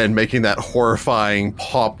 Again, making that horrifying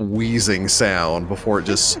pop wheezing sound before it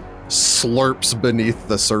just slurps beneath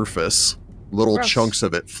the surface. Little Gross. chunks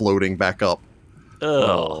of it floating back up. Ugh.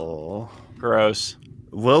 Oh. Gross.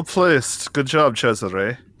 Well placed. Good job,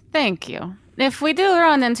 Cesare. Thank you. If we do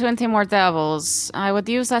run into any more devils, I would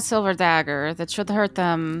use that silver dagger. That should hurt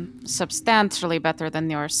them substantially better than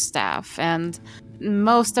your staff, and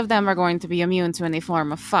most of them are going to be immune to any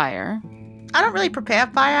form of fire. I don't really prepare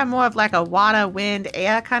fire. I'm more of like a water, wind,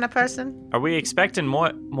 air kind of person. Are we expecting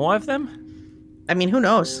more of them? I mean, who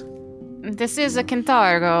knows? This is a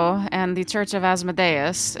Kintargo, and the Church of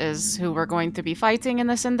Asmodeus is who we're going to be fighting in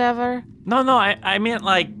this endeavor. No, I meant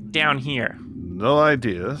like down here. No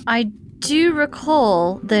idea. I do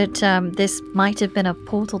recall that this might have been a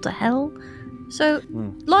portal to hell. So,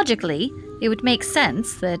 logically, it would make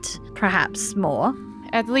sense that perhaps more.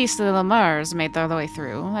 At least the Lemurs made their way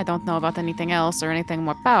through. I don't know about anything else or anything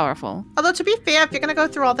more powerful. Although, to be fair, if you're going to go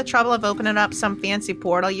through all the trouble of opening up some fancy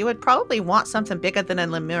portal, you would probably want something bigger than a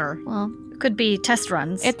lemur. Well, it could be test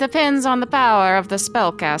runs. It depends on the power of the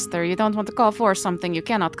spellcaster. You don't want to call forth something you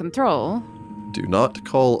cannot control. Do not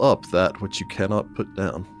call up that which you cannot put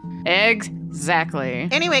down. Exactly.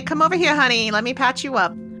 Anyway, come over here, honey. Let me patch you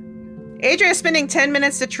up. Adria is spending 10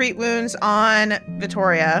 minutes to treat wounds on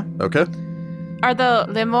Vittoria. Okay. Are the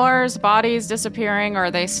Lemurs' bodies disappearing, or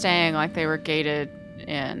are they staying like they were gated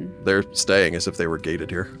in? They're staying as if they were gated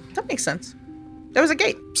here. That makes sense. There was a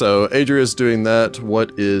gate. So Adria's doing that.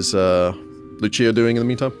 What is Lucia doing in the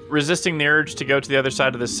meantime? Resisting the urge to go to the other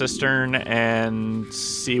side of the cistern and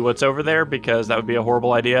see what's over there, because that would be a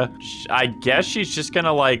horrible idea. I guess she's just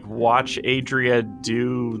gonna like watch Adria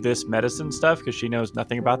do this medicine stuff because she knows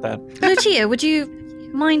nothing about that. Lucia, would you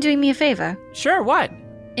mind doing me a favor? Sure, what?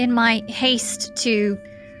 In my haste to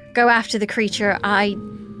go after the creature, I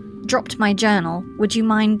dropped my journal. Would you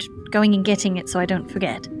mind going and getting it so I don't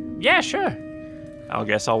forget? Yeah, sure. I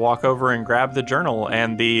guess I'll walk over and grab the journal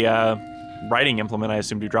and the writing implement I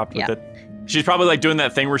assumed you dropped with Yeah. it. She's probably like doing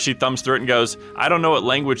that thing where she thumbs through it and goes, I don't know what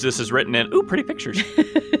language this is written in. Ooh, pretty pictures.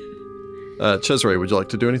 Cesare, would you like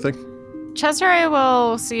to do anything? Cesare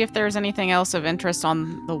will see if there's anything else of interest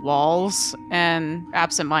on the walls and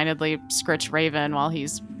absentmindedly scritch Raven while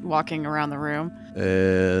he's walking around the room.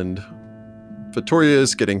 And Vittoria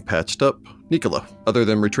is getting patched up. Nicolo, other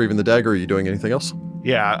than retrieving the dagger, are you doing anything else?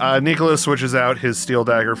 Yeah, Nicola switches out his steel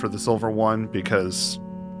dagger for the silver one because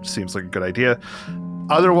seems like a good idea.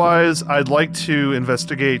 Otherwise, I'd like to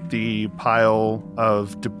investigate the pile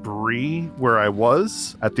of debris where I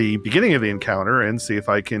was at the beginning of the encounter and see if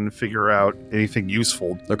I can figure out anything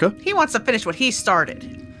useful. Okay. He wants to finish what he started.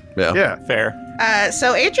 Yeah. Yeah. Fair.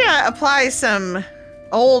 So Adria applies some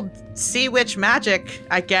old sea witch magic,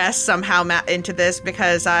 I guess, somehow into this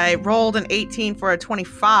because I rolled an 18 for a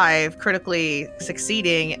 25, critically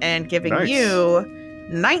succeeding and giving Nice. you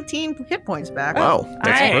 19 hit points back. Wow.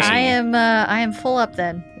 I am full up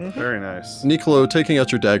then. Very nice. Nicolo, taking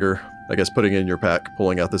out your dagger, I guess putting it in your pack,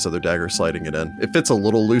 pulling out this other dagger, sliding it in. It fits a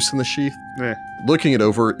little loose in the sheath. Eh. Looking it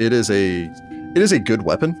over, it is a good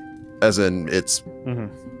weapon, as in it's Mhm.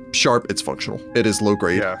 sharp, it's functional. It is low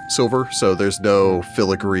grade Yeah. silver, so there's no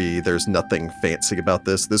filigree, there's nothing fancy about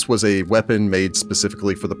this. This was a weapon made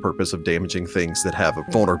specifically for the purpose of damaging things that have a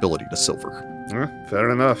vulnerability to silver. Fair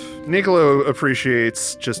enough. Nicolo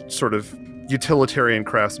appreciates just sort of utilitarian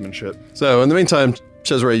craftsmanship. So in the meantime,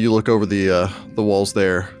 Cesare, you look over the walls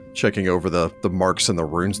there, checking over the marks and the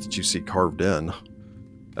runes that you see carved in.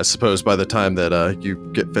 I suppose by the time that you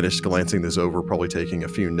get finished glancing this over, probably taking a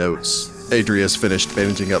few notes, Adria's finished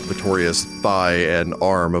bandaging up Vittoria's thigh and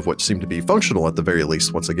arm of what seemed to be functional at the very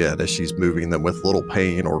least once again, as she's moving them with little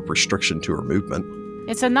pain or restriction to her movement.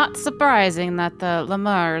 It's not surprising that the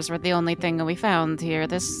Lemurs were the only thing we found here.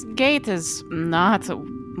 This gate is not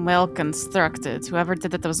well constructed. Whoever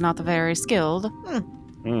did it was not very skilled.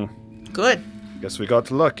 Good. Guess we got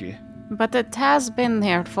lucky. But it has been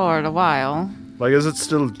here for a while. Like, is it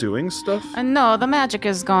still doing stuff? And no, the magic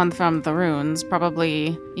is gone from the runes,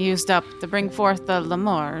 probably used up to bring forth the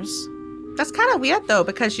Lemurs. That's kind of weird though,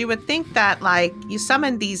 because you would think that like you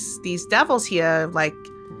summon these devils here, like,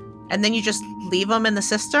 and then you just leave them in the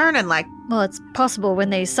cistern and like, Well, it's possible when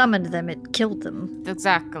they summoned them, it killed them.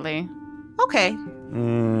 Exactly. okay,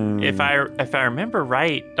 If I remember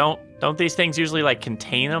right, don't these things usually like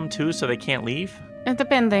contain them too, so they can't leave? And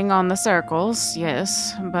depending on the circles,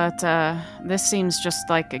 yes, but this seems just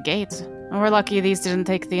like a gate. We're lucky these didn't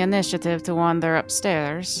take the initiative to wander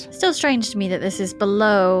upstairs. Still strange to me that this is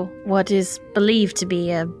below what is believed to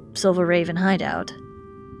be a Silver Raven hideout.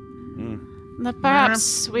 But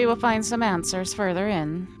perhaps we will find some answers further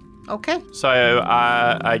in. okay. So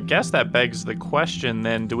I guess that begs the question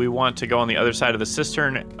then, do we want to go on the other side of the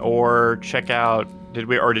cistern or check out, did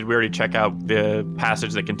we already check out the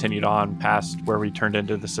passage that continued on past where we turned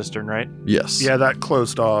into the cistern, right? Yes. Yeah, that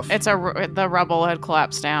closed off. The rubble had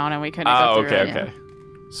collapsed down and we couldn't go Oh, through okay, it. okay.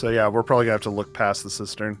 So yeah, we're probably gonna have to look past the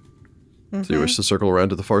cistern. Do you wish to circle around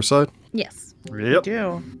to the far side? Yes. Yep.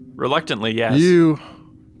 Do. Reluctantly, yes. You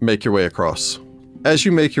make your way across. As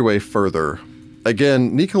you make your way further,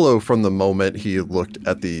 again, Nicolo, from the moment he looked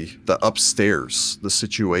at the upstairs, the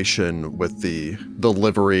situation with the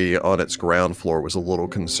livery on its ground floor was a little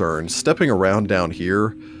concerned. Stepping around down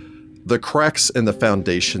here, the cracks in the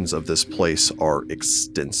foundations of this place are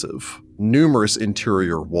extensive. Numerous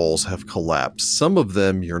interior walls have collapsed. Some of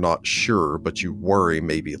them you're not sure, but you worry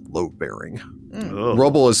may be load-bearing. Ugh.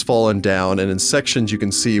 Rubble has fallen down, and in sections you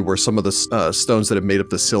can see where some of the stones that have made up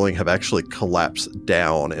the ceiling have actually collapsed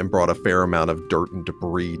down and brought a fair amount of dirt and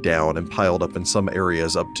debris down and piled up in some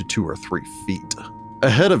areas up to 2 or 3 feet.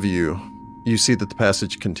 Ahead of you, you see that the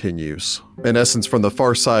passage continues. In essence, from the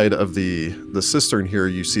far side of the cistern here,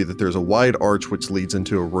 you see that there's a wide arch which leads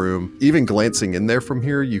into a room. Even glancing in there from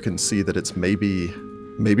here, you can see that it's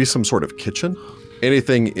maybe some sort of kitchen.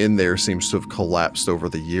 Anything in there seems to have collapsed over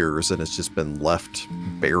the years and it's just been left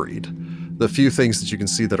buried. The few things that you can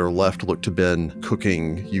see that are left look to have been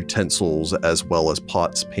cooking utensils as well as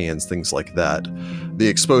pots, pans, things like that. The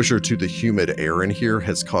exposure to the humid air in here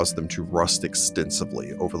has caused them to rust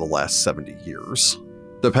extensively over the last 70 years.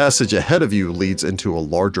 The passage ahead of you leads into a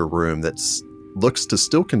larger room that looks to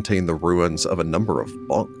still contain the ruins of a number of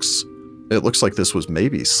bunks. It looks like this was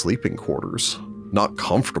maybe sleeping quarters. Not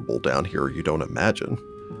comfortable down here, you don't imagine.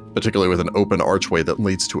 Particularly with an open archway that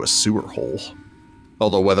leads to a sewer hole.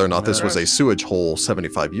 Although whether or not this was a sewage hole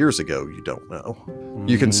 75 years ago, you don't know.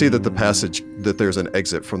 You can see that the passage, that there's an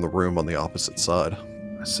exit from the room on the opposite side.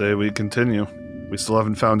 I say we continue. We still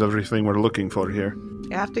haven't found everything we're looking for here.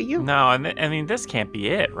 After you. No, I mean, this can't be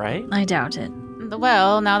it, right? I doubt it.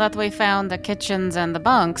 Well, now that we found the kitchens and the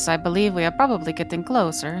bunks, I believe we are probably getting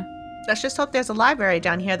closer. Let's just hope there's a library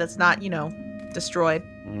down here that's not, destroyed.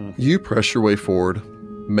 You press your way forward,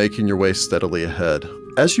 making your way steadily ahead.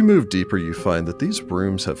 As you move deeper, you find that these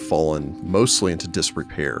rooms have fallen mostly into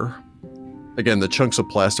disrepair. Again, the chunks of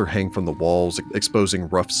plaster hang from the walls, exposing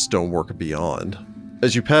rough stonework beyond.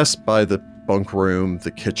 As you pass by the bunk room,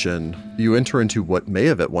 the kitchen, you enter into what may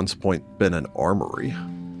have at one point been an armory,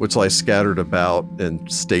 which lies scattered about in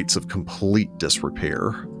states of complete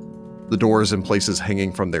disrepair. The doors in places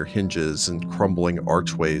hanging from their hinges and crumbling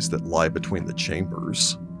archways that lie between the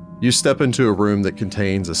chambers. You step into a room that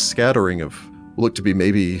contains a scattering of what look to be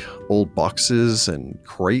maybe old boxes and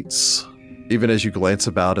crates. Even as you glance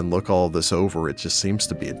about and look all this over, it just seems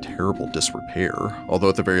to be in terrible disrepair. Although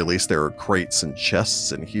at the very least there are crates and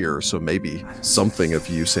chests in here, so maybe something of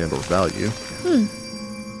use and or value.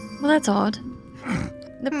 Well, that's odd.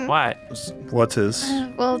 What? What is?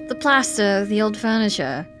 Well, the plaster, the old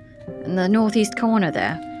furniture, in the northeast corner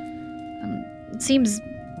there. It seems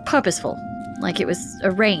purposeful, like it was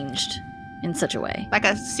arranged in such a way. Like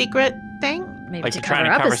a secret thing? Maybe Like to they're trying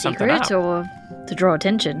cover to up cover a something secret up. or to draw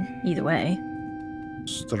attention. Either way.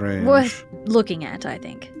 Strange. Worth looking at, I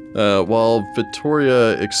think. While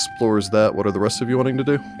Victoria explores that, what are the rest of you wanting to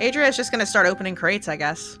do? Adria's just gonna start opening crates, I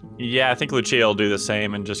guess. Yeah, I think Lucia will do the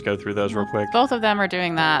same and just go through those real quick. Both of them are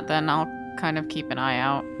doing that, then I'll kind of keep an eye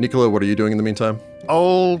out. Nicola, what are you doing in the meantime?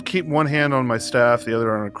 I'll keep one hand on my staff, the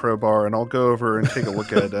other on a crowbar, and I'll go over and take a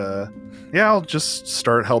look at, I'll just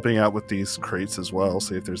start helping out with these crates as well,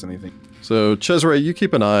 see if there's anything. So, Cesare, you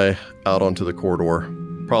keep an eye out onto the corridor,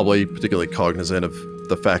 probably particularly cognizant of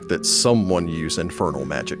the fact that someone used infernal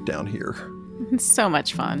magic down here. It's so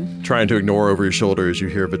much fun. Trying to ignore over your shoulder as you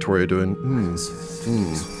hear Victoria doing,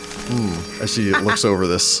 as she looks over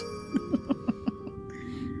this.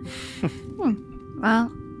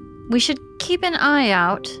 Well, we should keep an eye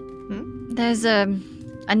out. There's a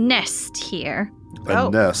nest here. A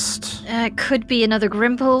nest. It could be another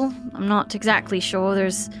Grimple. I'm not exactly sure.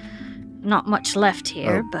 There's not much left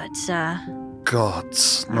here, but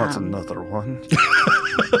Gods, not another one.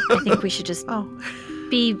 I think we should just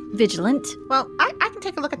be vigilant. Well, I can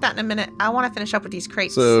take a look at that in a minute. I want to finish up with these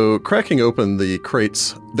crates. So, cracking open the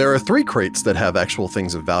crates, there are 3 crates that have actual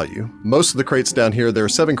things of value. Most of the crates down here, there are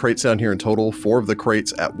 7 crates down here in total. 4 of the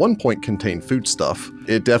crates at one point contain food stuff.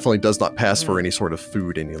 It definitely does not pass for any sort of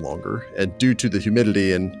food any longer. And due to the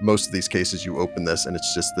humidity, in most of these cases, you open this and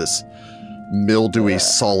it's just this mildewy,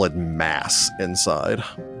 solid mass inside.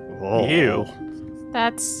 Oh. Ew.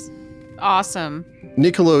 That's awesome.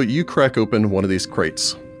 Nicolo, you crack open one of these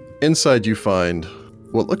crates. Inside you find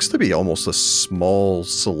what looks to be almost a small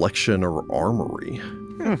selection or armory.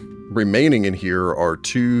 Remaining in here are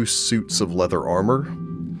 2 suits of leather armor,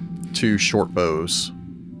 2 short bows,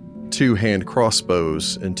 2 hand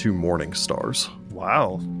crossbows, and 2 morning stars.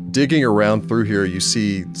 Wow. Digging around through here, you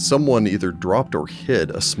see someone either dropped or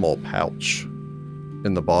hid a small pouch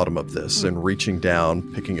in the bottom of this, and reaching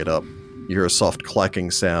down, picking it up, you hear a soft clacking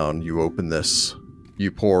sound. You open this.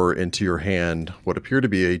 You pour into your hand what appear to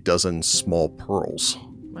be a dozen small pearls.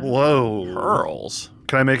 Whoa. Pearls.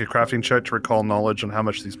 Can I make a crafting check to recall knowledge on how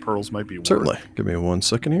much these pearls might be worth? Certainly. Give me 1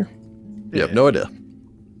 second here. You have no idea.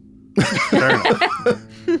 Fair enough.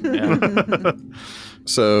 Yeah.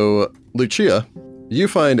 So, Lucia, you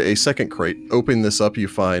find a second crate. Opening this up, you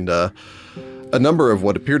find a number of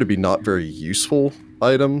what appear to be not very useful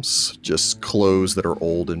items, just clothes that are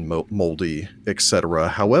old and moldy, etc.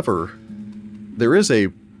 However, there is a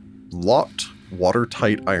locked,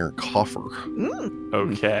 watertight iron coffer.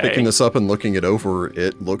 Okay. Picking this up and looking it over,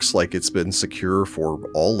 it looks like it's been secure for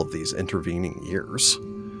all of these intervening years.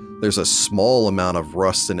 There's a small amount of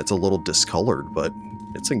rust and it's a little discolored, but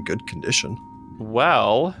it's in good condition.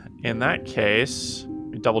 Well, in that case,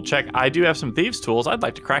 double check. I do have some thieves' tools. I'd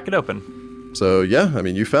like to crack it open. So yeah, I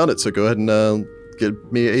mean, you found it, so go ahead and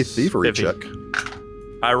give me a thievery Spiffy. check.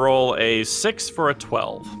 I roll a 6 for a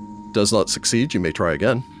 12. Does not succeed, you may try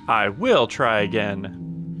again. I will try again.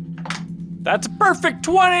 That's a perfect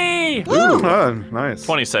 20! Oh, nice.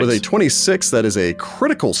 26. With a 26, that is a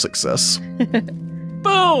critical success.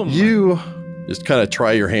 Boom! You just kind of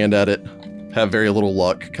try your hand at it, have very little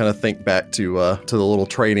luck, kind of think back to the little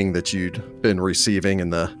training that you'd been receiving in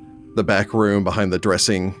the back room behind the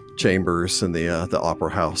dressing chambers in the opera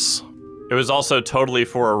house. It was also totally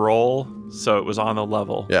for a roll, so it was on the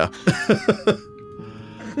level. Yeah.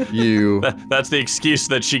 You... That's the excuse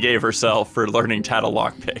that she gave herself for learning how to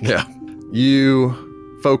lockpick. Yeah.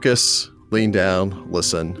 You focus, lean down,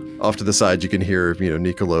 listen. Off to the side, you can hear,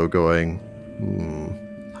 Nicolo going,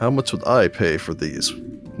 how much would I pay for these?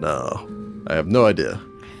 No, I have no idea.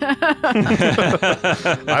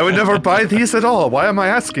 I would never buy these at all. Why am I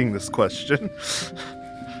asking this question?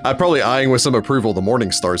 I'm probably eyeing with some approval the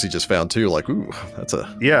morning stars he just found too. Like, ooh, that's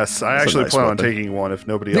a Yes, I that's a actually nice plan on weapon. taking one if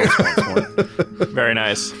nobody else wants one. Very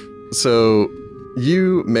nice. So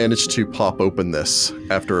you manage to pop open this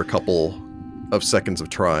after a couple of seconds of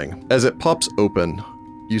trying. As it pops open,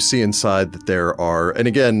 you see inside that there are, and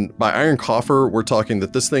again, by iron coffer, we're talking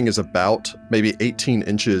that this thing is about maybe 18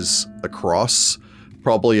 inches across,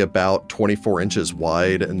 probably about 24 inches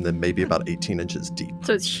wide, and then maybe about 18 inches deep.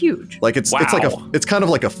 So it's huge. Like it's Wow. it's kind of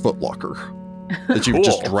like a footlocker that you've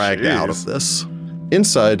just Cool. dragged out Jeez. of this.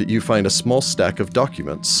 Inside, you find a small stack of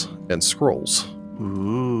documents and scrolls.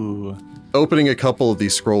 Ooh. Opening a couple of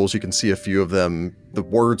these scrolls, you can see a few of them. The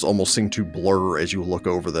words almost seem to blur as you look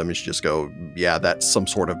over them. You just go, yeah, that's some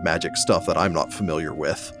sort of magic stuff that I'm not familiar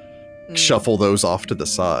with. Shuffle those off to the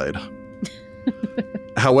side.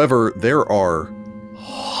 However, there are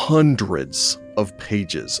hundreds of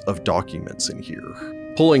pages of documents in here.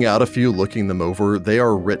 Pulling out a few, looking them over, they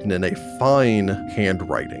are written in a fine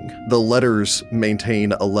handwriting. The letters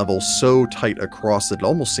maintain a level so tight across that it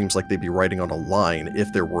almost seems like they'd be writing on a line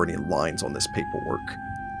if there were any lines on this paperwork.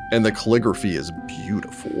 And the calligraphy is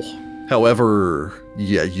beautiful. However,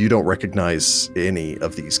 yeah, you don't recognize any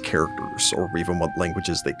of these characters or even what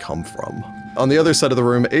languages they come from. On the other side of the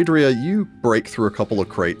room, Adria, you break through a couple of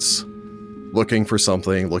crates, looking for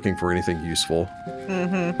something, looking for anything useful.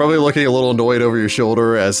 Probably looking a little annoyed over your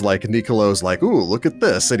shoulder as like Nicolo's like, ooh, look at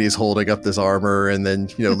this. And he's holding up this armor, and then,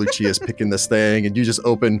 Lucia's picking this thing, and you just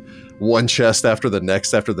open one chest after the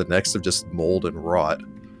next of just mold and rot.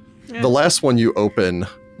 Yeah. The last one you open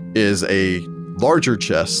is a larger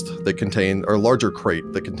chest that larger crate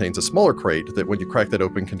that contains a smaller crate that when you crack that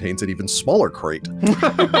open contains an even smaller crate.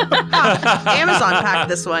 Amazon packed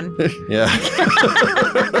this one. Yeah.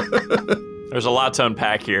 There's a lot to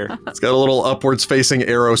unpack here. It's got a little upwards facing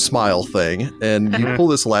arrow smile thing, and you pull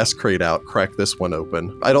this last crate out, crack this one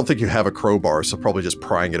open. I don't think you have a crowbar, so probably just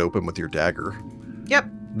prying it open with your dagger. Yep.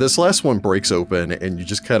 This last one breaks open, and you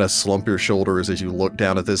just kind of slump your shoulders as you look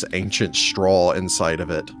down at this ancient straw inside of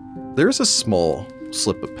it. There's a small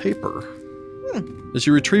slip of paper. As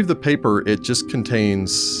you retrieve the paper, it just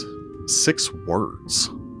contains 6 words.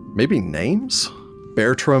 Maybe names?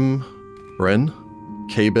 Bertram, Bryn,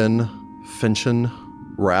 Cabin, Finchen,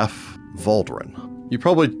 Raff, Valdrin. You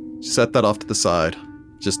probably set that off to the side.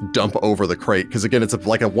 Just dump over the crate, because again, it's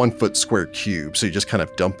like a 1 foot square cube, so you just kind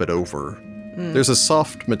of dump it over. There's a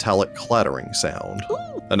soft metallic clattering sound.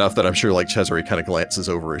 Enough that I'm sure like Cesare kind of glances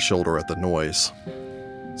over his shoulder at the noise.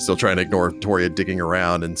 Still trying to ignore Toria digging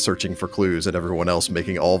around and searching for clues and everyone else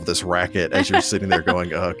making all of this racket as you're sitting there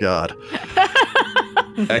going, oh God.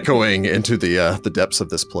 Echoing into the depths of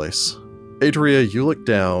this place. Adria, you look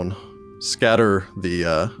down, scatter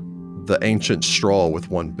the ancient straw with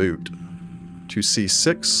one boot to see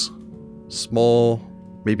 6 small,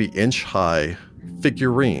 maybe inch-high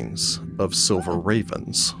figurines of silver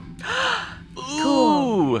ravens.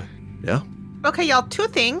 Ooh. Yeah? Okay, y'all, 2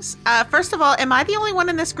 things. First of all, am I the only one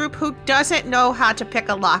in this group who doesn't know how to pick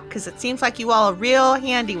a lock? Because it seems like you all are real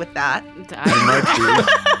handy with that.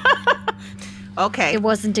 Okay. It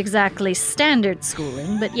wasn't exactly standard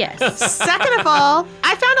schooling, but yes. Second of all,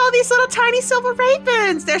 I found all these little tiny silver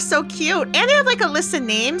ravens. They're so cute. And they have like a list of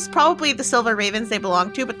names, probably the silver ravens they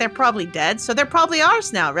belong to, but they're probably dead. So they're probably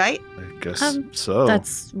ours now, right? I guess so.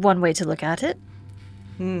 That's one way to look at it.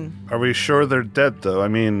 Are we sure they're dead, though? I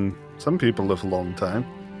mean, some people live a long time.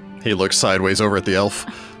 He looks sideways over at the elf.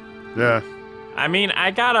 Yeah. I mean,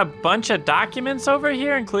 I got a bunch of documents over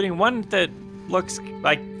here, including one that looks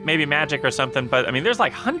like maybe magic or something, but I mean, there's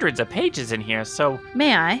like hundreds of pages in here, so...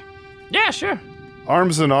 May I? Yeah, sure.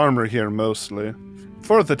 Arms and armor here, mostly.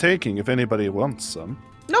 For the taking, if anybody wants some.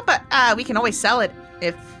 No, but we can always sell it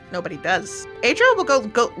if nobody does. Adria will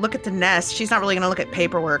go look at the nest. She's not really going to look at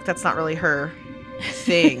paperwork. That's not really her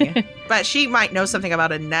thing. But she might know something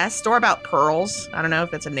about a nest or about pearls. I don't know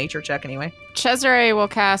if it's a nature check anyway. Cesare will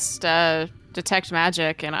cast Detect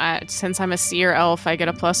Magic, and since I'm a seer elf, I get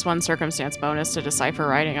a +1 circumstance bonus to decipher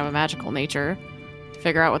writing of a magical nature to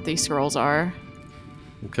figure out what these scrolls are.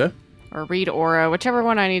 Okay. Or read aura, whichever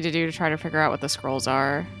one I need to do to try to figure out what the scrolls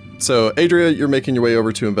are. So, Adria, you're making your way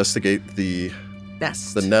over to investigate the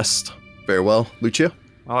Nest. nest. Very well. Lucia?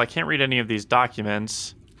 Well, I can't read any of these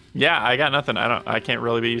documents. Yeah, I got nothing. I can't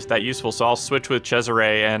really be that useful, so I'll switch with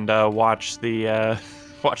Cesare and watch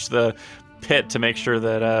the pit to make sure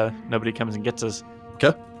that nobody comes and gets us. Okay.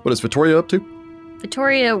 What is Vittoria up to?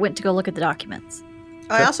 Victoria went to go look at the documents.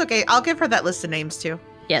 Oh, I'll give her that list of names too.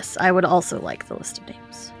 Yes, I would also like the list of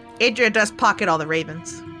names. Adria does pocket all the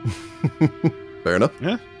ravens. Fair enough.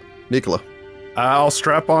 Yeah. Nicola. I'll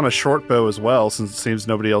strap on a short bow as well, since it seems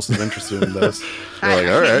nobody else is interested in this. I Like,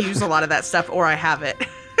 all can't right. use a lot of that stuff, or I have it.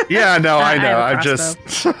 Yeah, no, I know. I have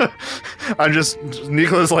a I'm just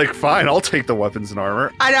Nicola's like, fine, I'll take the weapons and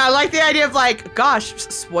armor. I know. I like the idea of like, gosh,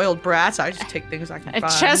 spoiled brats. I just take things I can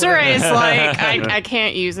find. Cesare is like, I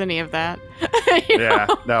can't use any of that. You know? Yeah,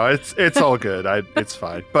 no, it's all good. It's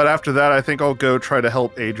fine. But after that, I think I'll go try to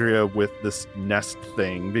help Adria with this nest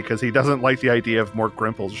thing because he doesn't like the idea of more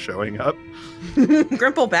Grimples showing up.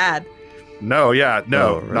 Grimple bad. No, yeah,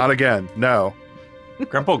 no, Oh, right. not again. No.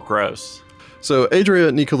 Grimple gross. So,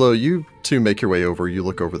 Adria, Nicolo, you two make your way over. You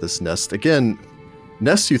look over this nest. Again,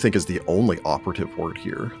 nest you think is the only operative word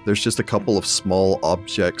here. There's just a couple of small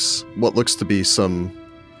objects, what looks to be some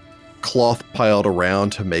cloth piled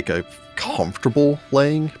around to make a comfortable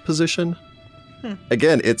laying position.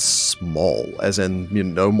 Again, it's small, as in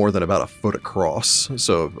no more than about a foot across,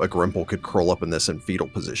 so a Grimple could curl up in this in fetal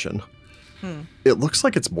position. It looks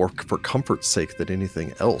like it's more for comfort's sake than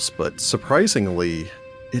anything else, but surprisingly,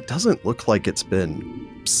 it doesn't look like it's been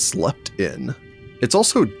slept in. It's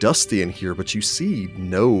also dusty in here, but you see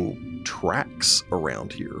no tracks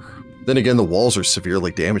around here. Then again, the walls are severely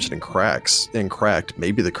damaged and cracked.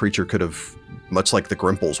 Maybe the creature could have, much like the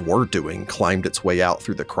Grimples were doing, climbed its way out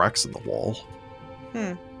through the cracks in the wall.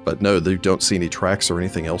 But no, you don't see any tracks or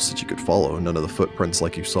anything else that you could follow, none of the footprints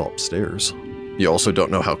like you saw upstairs. You also don't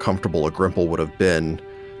know how comfortable a Grimple would have been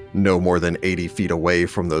no more than 80 feet away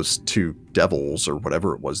from those two devils or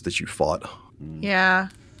whatever it was that you fought. Yeah.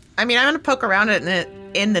 I mean, I'm going to poke around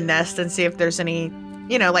in the nest and see if there's any,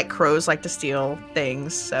 like crows like to steal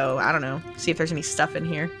things. So I don't know. See if there's any stuff in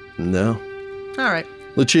here. No. All right.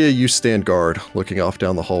 Lucia, you stand guard, looking off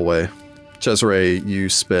down the hallway. Cesare, you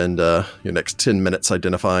spend your next 10 minutes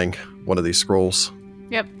identifying one of these scrolls.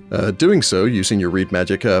 Yep. Doing so, using your read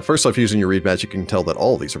magic. First off, using your read magic, you can tell that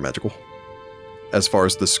all of these are magical. As far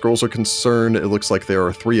as the scrolls are concerned, it looks like there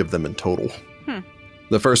are 3 of them in total.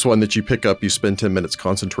 The first one that you pick up, you spend 10 minutes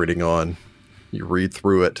concentrating on. You read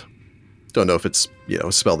through it. Don't know if it's,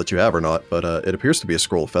 a spell that you have or not, but it appears to be a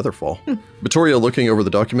scroll of Featherfall. Vittoria, looking over the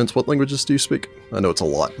documents, what languages do you speak? I know it's a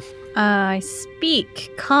lot. I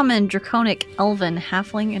speak Common, Draconic, Elven,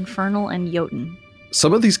 Halfling, Infernal, and Jotun.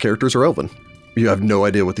 Some of these characters are Elven. You have no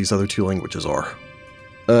idea what these other 2 languages are.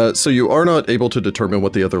 So you are not able to determine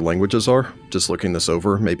what the other languages are, just looking this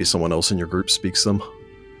over. Maybe someone else in your group speaks them.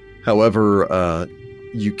 However,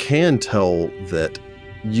 you can tell that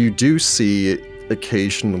you do see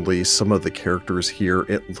occasionally some of the characters here.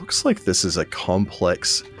 It looks like this is a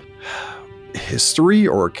complex history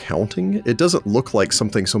or accounting. It doesn't look like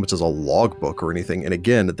something so much as a logbook or anything. And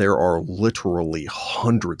again, there are literally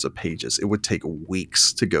hundreds of pages. It would take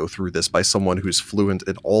weeks to go through this by someone who's fluent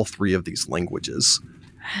in all 3 of these languages.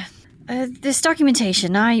 This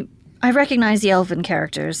documentation, I recognize the Elven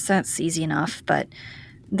characters. That's easy enough, but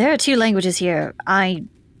there are 2 languages here I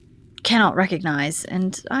cannot recognize,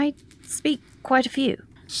 and I speak quite a few.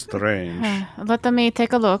 Strange. Let me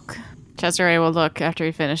take a look. Cesare will look after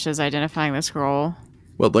he finishes identifying the scroll.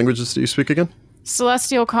 What languages do you speak again?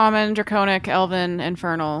 Celestial, Common, Draconic, Elven,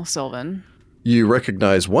 Infernal, Sylvan. You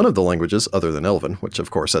recognize one of the languages other than Elven, which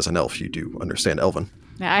of course as an elf you do understand Elven.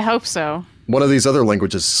 Yeah, I hope so. One of these other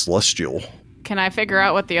languages is Celestial. Can I figure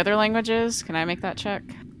out what the other language is? Can I make that check?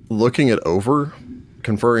 Looking it over,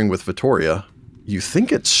 conferring with Vittoria, you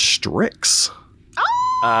think it's Strix.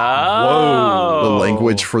 Oh. The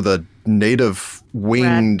language for the native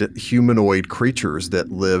winged humanoid creatures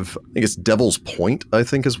that live, I think it's Devil's Point, I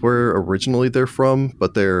think is where originally they're from,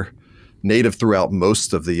 but they're native throughout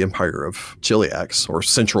most of the empire of Chiliax, or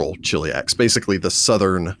central Chiliax, basically the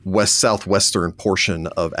southern, southwestern portion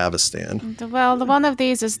of Avestan. Well, the one of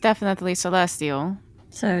these is definitely Celestial.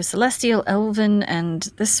 So, Celestial, Elven, and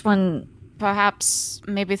this one, Perhaps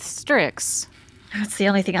maybe Strix. that's the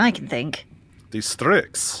only thing I can think. These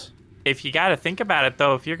Strix. If you got to think about it,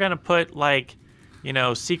 though, if you're going to put,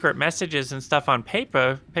 secret messages and stuff on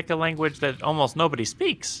paper, pick a language that almost nobody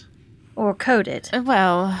speaks. Or coded.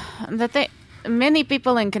 Well, many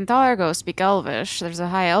people in Cantargo speak Elvish. There's a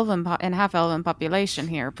high Elven and half-Elven population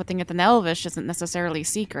here. Putting it in Elvish isn't necessarily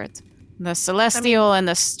secret. The Celestial and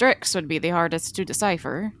the Strix would be the hardest to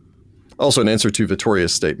decipher. Also, in answer to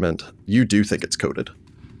Vittoria's statement, you do think it's coded.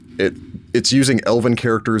 It's using Elven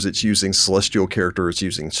characters, it's using Celestial characters, it's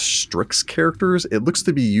using Strix characters. It looks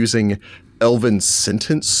to be using Elven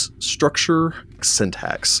sentence structure,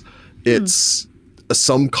 syntax. It's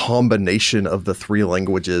some combination of the three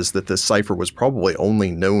languages that this cipher was probably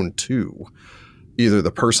only known to either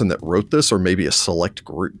the person that wrote this or maybe a select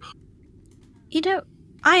group. You know,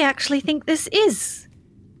 I actually think this is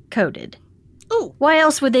coded. Ooh. Why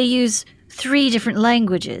else would they use 3 different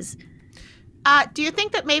languages? Do you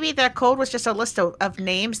think that maybe their code was just a list of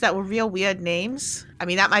names that were real weird names? I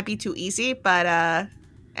mean, that might be too easy, but,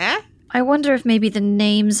 I wonder if maybe the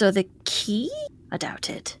names are the key? I doubt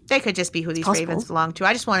it. They could just be who these Possible. ravens belong to.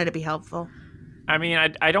 I just wanted to be helpful. I mean,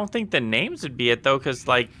 I don't think the names would be it, though, because,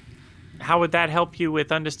 like, how would that help you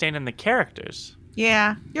with understanding the characters?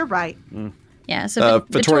 Yeah, you're right. Yeah, so Vittoria-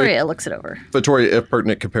 Victoria looks it over. Victoria, if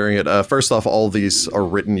pertinent, comparing it. First off, all these are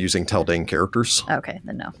written using Taldane characters. Okay,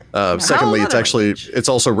 then no. Secondly, How it's other actually language? it's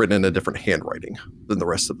also written in a different handwriting than the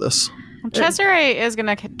rest of this. Cesare is going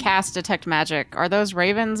to cast Detect Magic. Are those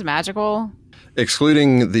ravens magical?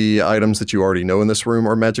 Excluding the items that you already know in this room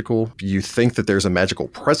are magical, you think that there's a magical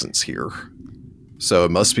presence here. So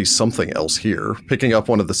it must be something else here. Picking up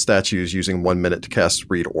one of the statues using 1 minute to cast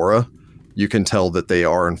Read Aura, you can tell that they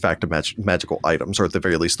are in fact magical items, or at the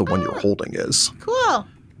very least the one you're holding is. Cool.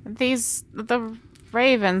 The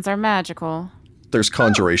ravens are magical. There's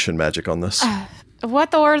conjuration magic on this.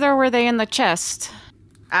 What order were they in the chest?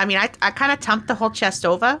 I mean, I kind of tumped the whole chest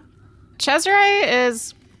over. Cesare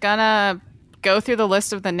is gonna go through the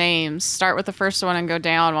list of the names, start with the first one and go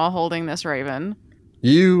down while holding this raven.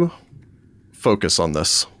 You focus on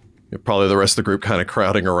this. Probably the rest of the group kind of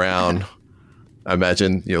crowding around. I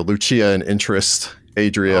imagine, Lucia in interest,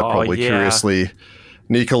 Adria probably curiously,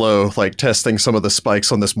 Nicolo like testing some of the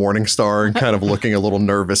spikes on this morning star and kind of looking a little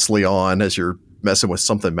nervously on as you're messing with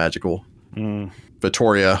something magical.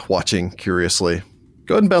 Vittoria watching curiously.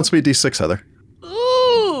 Go ahead and bounce me a d6, Heather.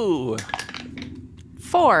 Ooh!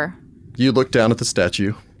 4. You look down at the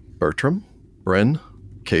statue. Bertram, Bren,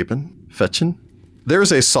 Capen, Fetchin.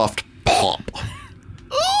 There's a soft pop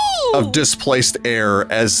of displaced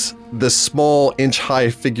air as the small inch-high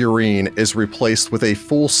figurine is replaced with a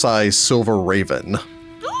full-size silver raven.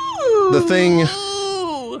 The thing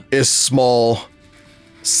is small,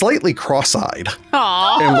 slightly cross-eyed,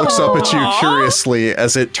 and looks up at you curiously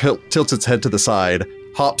as it tilts its head to the side,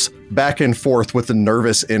 hops back and forth with the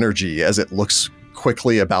nervous energy as it looks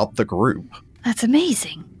quickly about the group. That's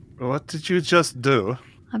amazing. What did you just do?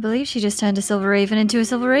 I believe she just turned a silver raven into a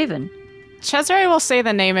silver raven. Cesare will say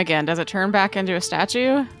the name again. Does it turn back into a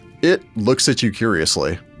statue? It looks at you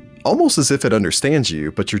curiously, almost as if it understands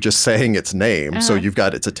you, but you're just saying its name, so you've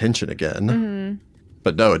got its attention again.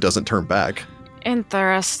 But no, it doesn't turn back.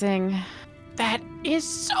 Interesting. That is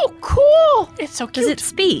so cool! It's so cute. Does it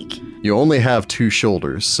speak? You only have 2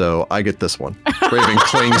 shoulders, so I get this one. Raven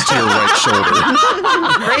clings to your right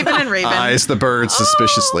shoulder. Raven and Raven. Eyes the bird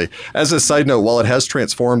suspiciously. As a side note, while it has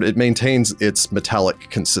transformed, it maintains its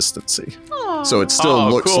metallic consistency. So it still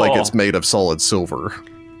looks like cool. it's made of solid silver.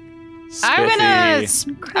 I'm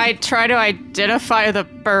Spiffy. I try to identify the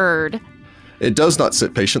bird. It does not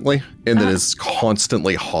sit patiently, and it is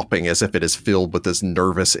constantly hopping as if it is filled with this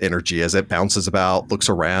nervous energy as it bounces about, looks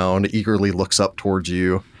around, eagerly looks up towards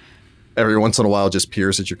you. Every once in a while just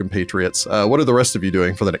peers at your compatriots. What are the rest of you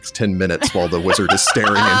doing for the next 10 minutes while the wizard is staring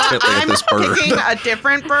intently at this bird? I'm picking a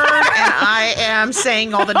different bird, and I am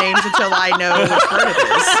saying all the names until I know which bird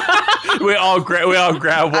it is. We all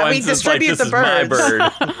grab one. We distribute the My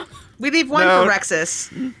birds. bird. We leave one No. for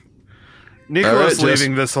Rexus. Nicholas All right,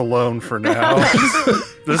 leaving this alone for now.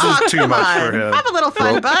 This is too Come much on. for him. Have a little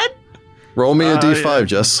fun, Roll- bud. Roll me a d5, yeah.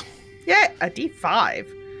 Jess. Yeah, a D5.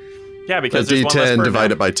 Yeah, A because there's one less d10 bird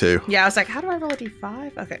divided now. by 2. Yeah, I was like, how do I roll a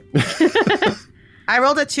D5? Okay. I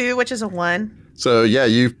rolled a 2, which is a 1. So yeah,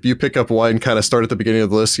 you pick up one, kind of start at the beginning of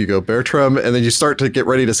the list, you go Bertram, and then you start to get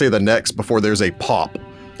ready to say the next before there's a pop.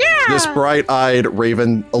 Yeah. This bright-eyed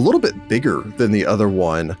raven, a little bit bigger than the other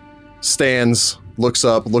one, stands, looks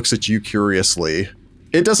up, looks at you curiously.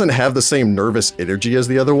 It doesn't have the same nervous energy as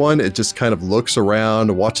the other one. It just kind of looks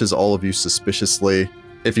around, watches all of you suspiciously.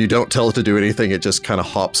 If you don't tell it to do anything, it just kind of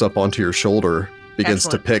hops up onto your shoulder, begins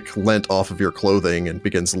Excellent. to pick lint off of your clothing, and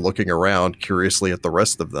begins looking around curiously at the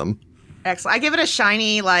rest of them. Excellent. I give it a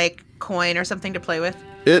shiny, coin or something to play with.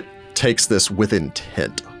 It takes this with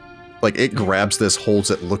intent. Like, it grabs this,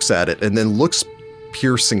 holds it, looks at it, and then looks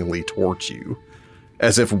piercingly towards you,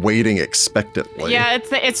 as if waiting expectantly. Yeah,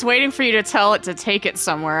 it's waiting for you to tell it to take it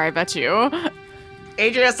somewhere, I bet you.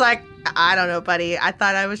 Adria's like, I don't know, buddy. I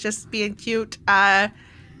thought I was just being cute.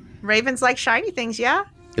 Ravens like shiny things, yeah?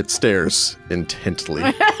 It stares intently.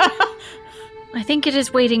 I think it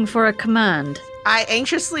is waiting for a command. I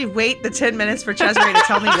anxiously wait the 10 minutes for Cesare to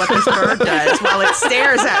tell me what this bird does while it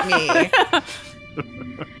stares at me.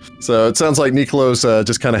 So it sounds like Nicolo's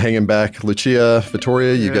just kind of hanging back. Lucia,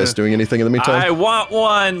 Vittoria, you guys doing anything in the meantime? I want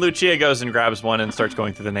one. Lucia goes and grabs one and starts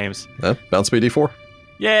going through the names. Bounce me D4.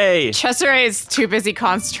 Yay. Cesare is too busy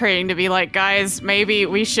concentrating to be like, guys, maybe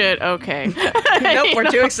we should. Okay. Nope,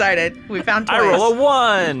 we're too excited. We found toys. I roll a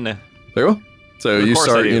 1. Very well. So Of you course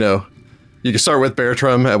I start, do. you can start with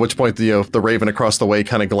Bertram, at which point the raven across the way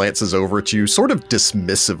kind of glances over at you, sort of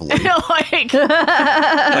dismissively. Like,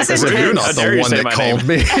 As if you're not How dare the you one say that my called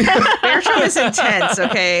name. me. Bertram is intense,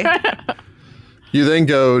 okay? You then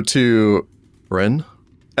go to Ren,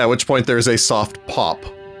 at which point there's a soft pop.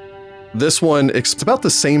 This one, it's about the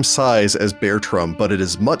same size as Bertram, but it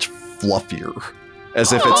is much fluffier,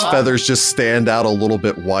 as if its feathers just stand out a little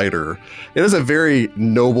bit wider. It is a very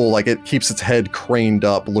noble, like it keeps its head craned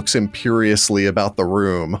up, looks imperiously about the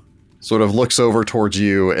room, sort of looks over towards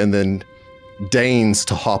you, and then deigns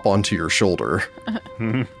to hop onto your shoulder.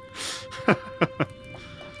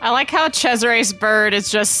 I like how Cesare's bird is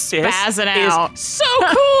just spazzing out. So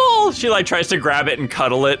cool. She like tries to grab it and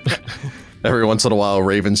cuddle it. Every once in a while,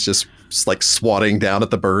 Raven's just like swatting down at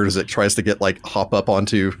the bird as it tries to get like hop up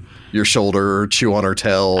onto your shoulder, chew on her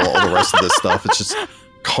tail, all the rest of this stuff. It's just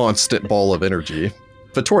constant ball of energy.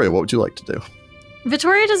 Vittoria, what would you like to do?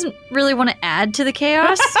 Vittoria doesn't really want to add to the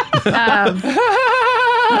chaos.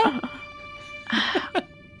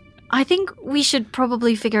 I think we should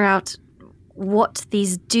probably figure out what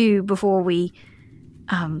these do before we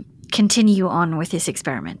continue on with this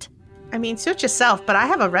experiment. I mean, suit yourself, but I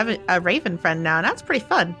have a raven friend now, and that's pretty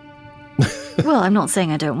fun. Well, I'm not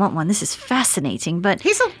saying I don't want one. This is fascinating, but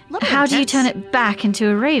He's a little how do you intense. turn it back into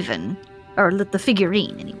a raven? Or the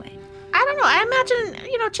figurine, anyway. I don't know. I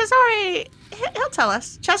imagine, Cesare, he'll tell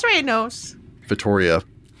us. Cesare knows. Vittoria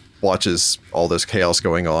watches all this chaos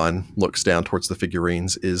going on, looks down towards the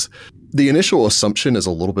figurines. The initial assumption is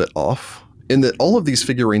a little bit off in that all of these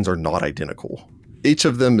figurines are not identical. Each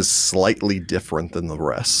of them is slightly different than the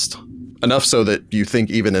rest. Enough so that you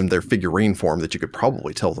think even in their figurine form that you could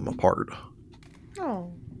probably tell them apart.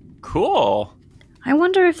 Oh. Cool. I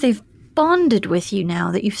wonder if they've bonded with you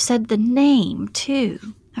now that you've said the name, too.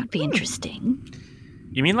 That would be interesting.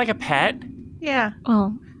 You mean like a pet? Yeah.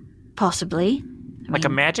 Well, possibly. Like a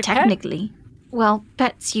magic pet? technically. Well,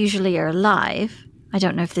 pets usually are alive. I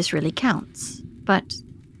don't know if this really counts. But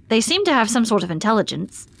they seem to have some sort of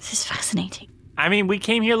intelligence. This is fascinating. I mean, we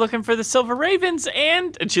came here looking for the silver ravens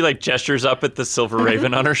and she like gestures up at the silver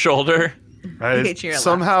raven on her shoulder. I hate you a lot.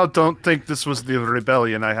 somehow don't think this was the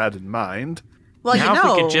rebellion I had in mind. Well, now you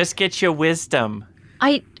know, if we could just get your wisdom.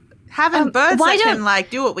 having birds why that don't- can like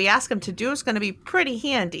do what we ask them to do is going to be pretty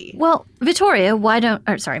handy. Well, Vittoria, why don't...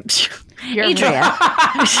 Or, sorry. You're- Adria.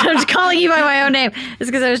 I was calling you by my own name. It's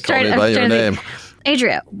because I was Call trying me I by was your trying to name. think.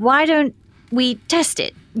 Adria, why don't we test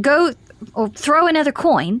it? Go or throw another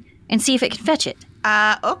coin and see if it can fetch it.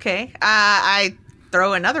 Okay. I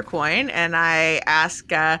throw another coin and I ask,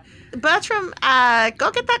 Bertram,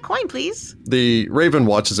 go get that coin, please. The raven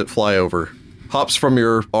watches it fly over, hops from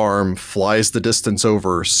your arm, flies the distance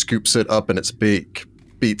over, scoops it up in its beak,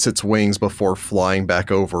 beats its wings before flying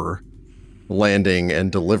back over, landing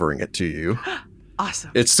and delivering it to you.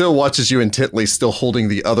 Awesome. It still watches you intently, still holding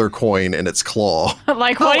the other coin in its claw.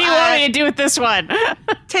 Like, what do you want me to do with this one?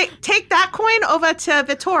 Take that coin over to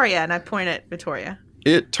Vittoria, and I point at Vittoria.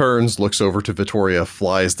 It turns, looks over to Vittoria,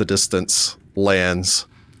 flies the distance, lands,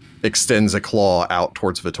 extends a claw out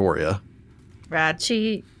towards Vittoria. Rad.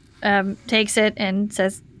 She takes it and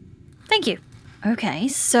says, "Thank you." Okay,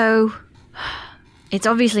 so it's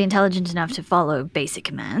obviously intelligent enough to follow basic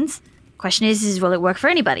commands. Question is will it work for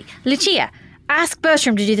anybody? Lucia, ask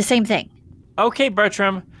Bertram to do the same thing. Okay,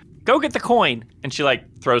 Bertram, go get the coin. And she like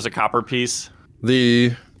throws a copper piece.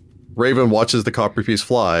 The raven watches the copper piece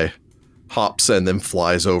fly, hops and then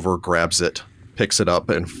flies over, grabs it, picks it up,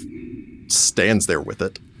 and stands there with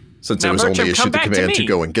it. Since Now, it was Bertram, only come issued the back to command to me.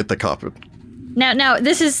 go and get the copper. Now,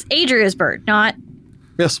 this is Adria's bird, not...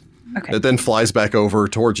 Yes. Okay. It then flies back over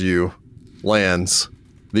towards you, lands.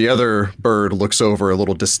 The other bird looks over a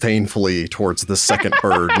little disdainfully towards the second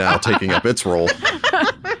bird, now taking up its role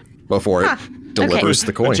before it delivers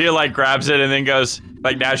the coin. She like grabs it and then goes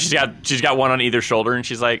like now she's got one on either shoulder and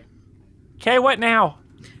she's like, "Okay, what now?"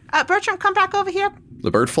 Bertram, come back over here.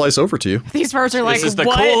 The bird flies over to you. These birds are like, is the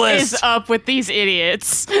what coolest." is up with these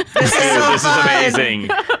idiots? Dude, this is amazing.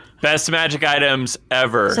 Best magic items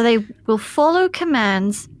ever. So they will follow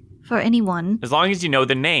commands for anyone. As long as you know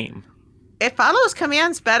the name. It follows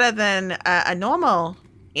commands better than a normal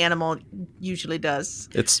animal usually does.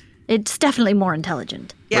 It's It's definitely more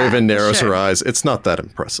intelligent. Yeah, Raven narrows sure. her eyes. It's not that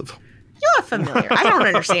impressive. You're familiar. I don't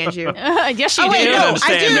understand you. Yes, you Oh, wait, do. no,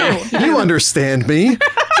 understand I do. You understand me.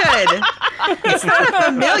 Good. It's not a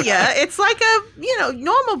familiar. It's like a,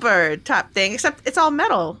 normal bird type thing, except it's all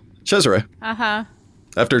metal. Cesare, Uh-huh.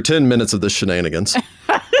 after 10 minutes of this shenanigans,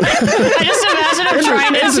 I just imagine him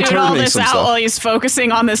trying to Andrew tune all told me this some out stuff. while he's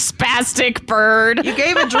focusing on this spastic bird. You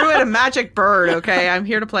gave a druid a magic bird, okay? I'm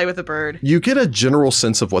here to play with a bird. you get a general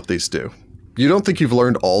sense of what these do. You don't think you've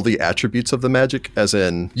learned all the attributes of the magic, as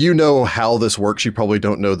in, you know how this works, you probably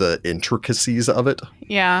don't know the intricacies of it.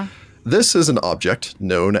 Yeah. This is an object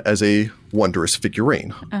known as a wondrous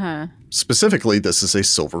figurine. Uh-huh. Specifically, this is a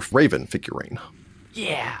silver raven figurine.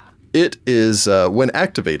 Yeah. It is, when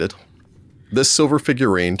activated, this silver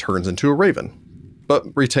figurine turns into a raven, but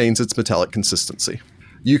retains its metallic consistency.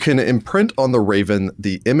 You can imprint on the raven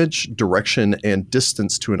the image, direction, and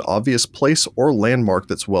distance to an obvious place or landmark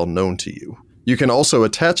that's well known to you. You can also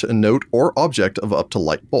attach a note or object of up to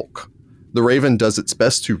light bulk. The raven does its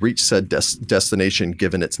best to reach said destination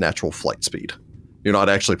given its natural flight speed. You're not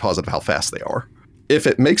actually positive how fast they are. If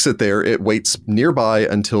it makes it there, it waits nearby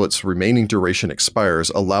until its remaining duration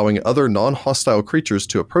expires, allowing other non-hostile creatures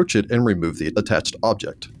to approach it and remove the attached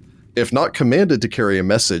object. If not commanded to carry a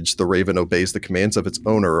message, the raven obeys the commands of its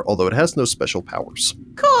owner, although it has no special powers.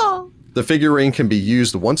 Cool. The figurine can be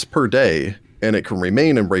used once per day, and it can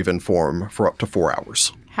remain in raven form for up to 4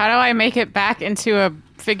 hours. How do I make it back into a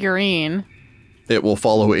figurine? It will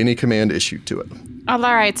follow any command issued to it. All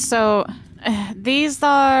right, so these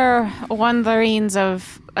are wanderings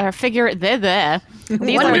of figure. These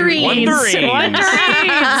Wanderings. Wanderings.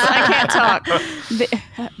 I can't talk.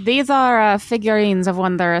 These are figurines of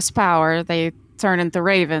wondrous power. They turn into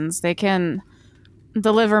ravens. They can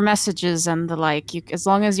deliver messages and the like. As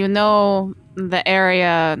long as you know the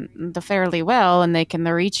area fairly well and they can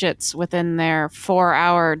reach it within their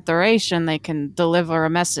 4-hour duration, they can deliver a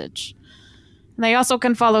message. They also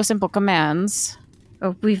can follow simple commands.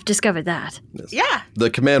 Oh, we've discovered that. Yeah. The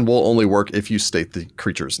command will only work if you state the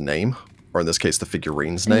creature's name, or in this case, the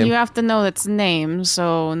figurine's name. You have to know its name,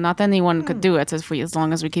 so not anyone could do it as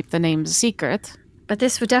long as we keep the names a secret. But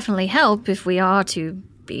this would definitely help if we are to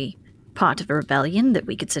be part of a rebellion, that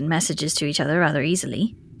we could send messages to each other rather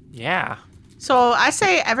easily. Yeah. So I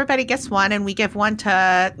say everybody gets one, and we give one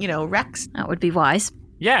to, Rex. That would be wise.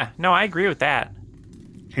 Yeah. No, I agree with that.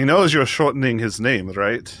 He knows you're shortening his name,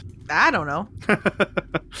 right? I don't know.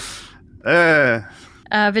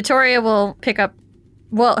 Vittoria will pick up...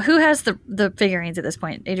 Well, who has the figurines at this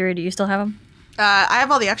point? Adria, do you still have them? I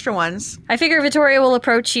have all the extra ones. I figure Vittoria will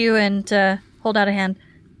approach you and hold out a hand.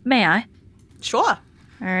 May I? Sure.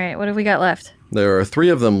 All right, what have we got left? There are 3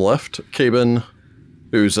 of them left. Caben,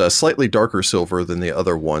 who's slightly darker silver than the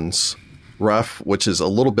other ones. Raph, which is a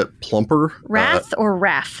little bit plumper. Wrath or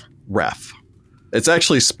Raff? Raph. It's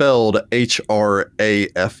actually spelled H-R-A-F-N,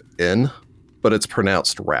 but it's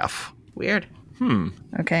pronounced Raph, Weird.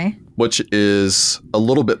 Okay. which is a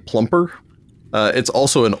little bit plumper. It's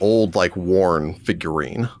also an old, worn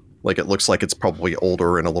figurine. It looks like it's probably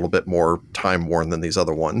older and a little bit more time-worn than these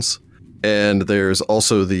other ones. And there's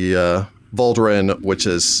also the Valdren, which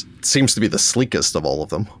seems to be the sleekest of all of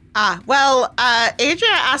them. Adria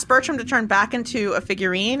asked Bertram to turn back into a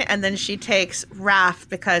figurine, and then she takes Raph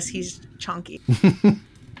because he's chunky.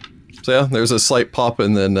 So yeah, there's a slight pop,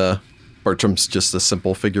 and then Bertram's just a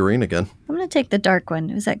simple figurine again. I'm going to take the dark one.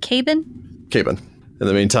 Is that Caben? Caben. In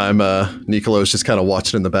the meantime, Nicolo's just kind of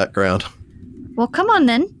watching in the background. Well, come on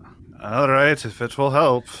then. All right, if it will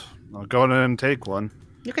help, I'll go in and take one.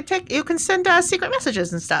 You can send secret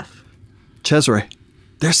messages and stuff. Cesare,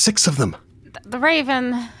 there's 6 of them. The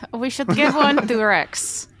raven, we should give one to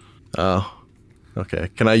Rex. Oh, okay.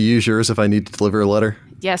 Can I use yours if I need to deliver a letter?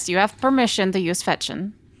 Yes, you have permission to use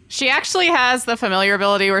fetchin. She actually has the familiar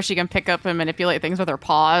ability where she can pick up and manipulate things with her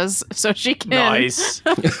paws, so she can... Nice.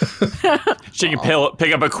 She can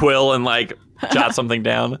pick up a quill and jot something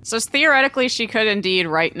down. So theoretically, she could indeed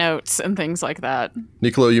write notes and things like that.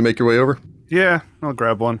 Nicolo, you make your way over? Yeah, I'll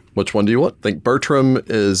grab one. Which one do you want? I think Bertram's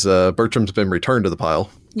been returned to the pile.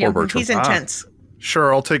 Yeah, Or Bertram. he's intense.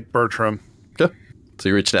 Sure, I'll take Bertram. Okay. So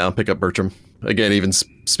you reach down, pick up Bertram. Again, even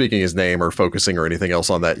speaking his name or focusing or anything else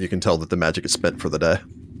on that, you can tell that the magic is spent for the day.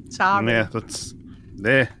 Sorry. Yeah, that's...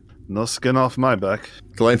 no skin off my back.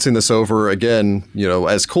 Glancing this over, again,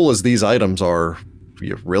 as cool as these items are,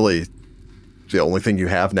 really, the only thing you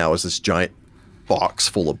have now is this giant box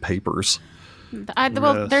full of papers.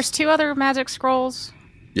 Well, there's 2 other magic scrolls.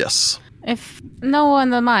 Yes. If no one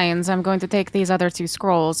minds, I'm going to take these other 2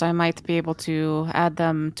 scrolls. I might be able to add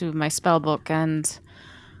them to my spell book, and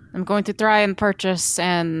I'm going to try and purchase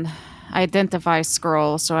an identify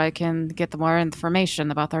scroll so I can get more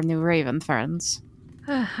information about our new Raven friends.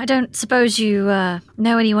 I don't suppose you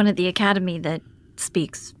know anyone at the academy that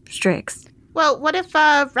speaks Strix. Well, what if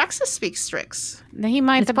Rexus speaks Strix? He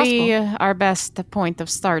might It's be our best point of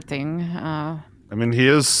starting. I mean, he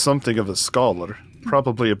is something of a scholar.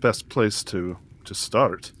 Probably a best place to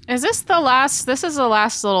start. Is this the last? This is the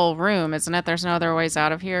last little room, isn't it? There's no other ways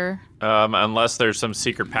out of here. Unless there's some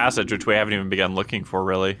secret passage, which we haven't even begun looking for,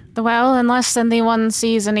 really. Well, unless anyone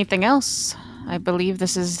sees anything else, I believe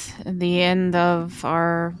this is the end of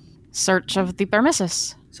our search of the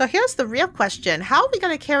Permissus. So here's the real question. How are we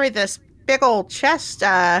going to carry this big old chest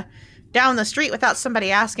down the street without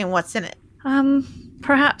somebody asking what's in it?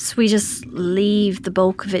 Perhaps we just leave the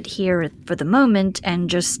bulk of it here for the moment and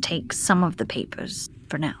just take some of the papers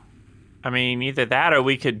for now. I mean, either that or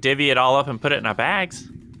we could divvy it all up and put it in our bags.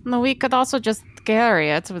 No, we could also just carry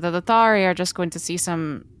it. The Atari are just going to see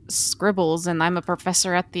some scribbles, and I'm a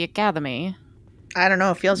professor at the academy. I don't know.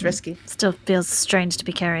 It feels risky. Still feels strange to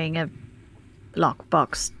be carrying a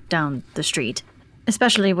lockbox down the street,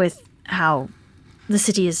 especially with how the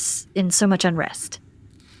city is in so much unrest.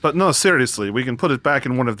 But no, seriously, we can put it back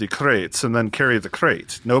in one of the crates and then carry the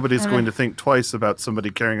crate. Nobody's going to think twice about somebody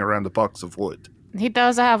carrying around a box of wood. He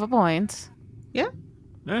does have a point. Yeah.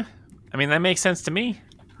 I mean, that makes sense to me.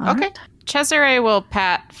 Okay. Cesare will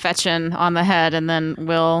pat Fetchin on the head and then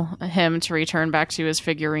will him to return back to his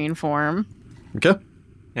figurine form. Okay.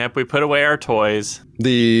 Yep, we put away our toys.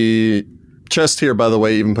 The chest here, by the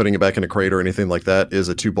way, even putting it back in a crate or anything like that, is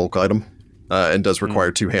a 2 bulk item. And does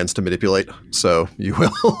require 2 hands to manipulate, so you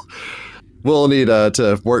will need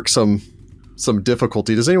to work some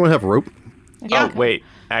difficulty. Does anyone have rope? Yeah. Oh, wait.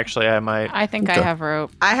 Actually, I might. I think I Okay. have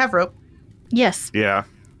rope. I have rope. Yes. Yeah.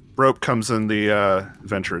 Rope comes in the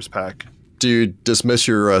adventurer's pack. Do you dismiss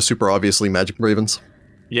your super obviously magic ravens?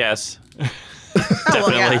 Yes.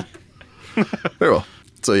 Well, yeah. Very well.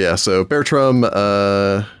 So yeah, so Bertram,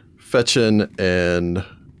 Fetchin, and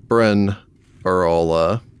Bren are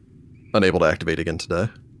all unable to activate again today.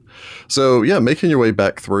 So yeah, making your way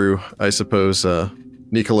back through, I suppose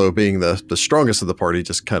Nicolo, being the strongest of the party,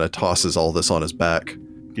 just kind of tosses all this on his back.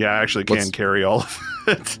 Yeah, I actually can What's- carry all of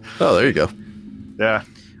it. Oh, there you go. Yeah.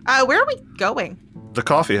 Where are we going? The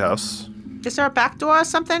coffee house. Is there a back door or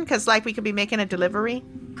something? Because, like, we could be making a delivery.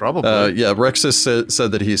 Probably. Yeah, Rexus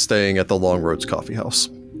said that he's staying at the Long Roads Coffee House.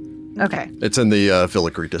 Okay. It's in the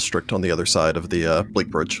Filigree district on the other side of the Bleak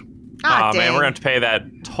Bridge. Ah, Oh, man, dang. we're going to have to pay that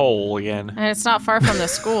toll again. And it's not far from the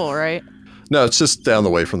school, right? No, it's just down the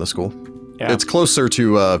way from the school. Yeah. It's closer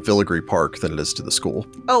to Filigree Park than it is to the school.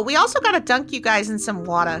 Oh, we also got to dunk you guys in some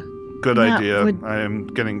water. Good that idea. would I am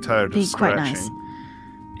getting tired be of quite scratching. nice. It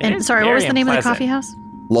And is sorry, what was very the name of the unpleasant. coffee house?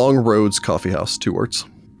 Long Roads Coffee House, 2 words.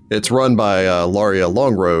 It's run by Laria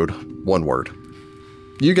Longroad, 1 word.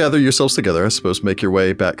 You gather yourselves together, I suppose, make your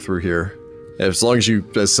way back through here. As long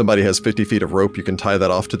as somebody has 50 feet of rope, you can tie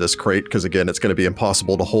that off to this crate, because again, it's going to be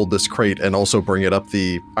impossible to hold this crate and also bring it up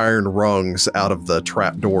the iron rungs out of the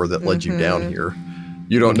trap door that led you down here.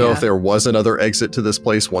 You don't know if there was another exit to this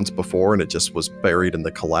place once before and it just was buried in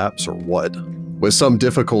the collapse or what. With some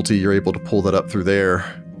difficulty, you're able to pull that up through there,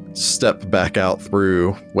 step back out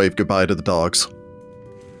through, wave goodbye to the dogs.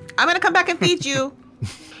 I'm going to come back and feed you.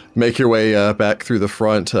 Make your way back through the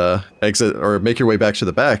front, exit, or make your way back to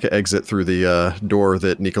the back, exit through the door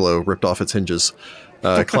that Nicolo ripped off its hinges.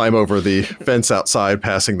 Climb over the fence outside,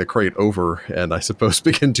 passing the crate over, and I suppose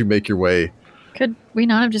begin to make your way. Could we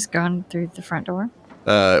not have just gone through the front door?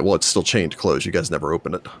 Well, it's still chained closed. You guys never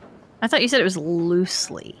open it. I thought you said it was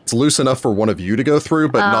loosely. It's loose enough for one of you to go through,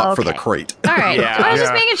 but Oh, not for the okay. crate. All right. Yeah. I was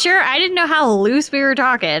just Yeah. making sure. I didn't know how loose we were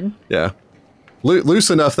talking. Yeah. Loose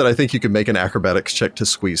enough that I think you could make an acrobatics check to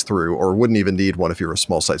squeeze through, or wouldn't even need one if you're a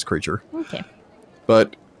small-sized creature. Okay.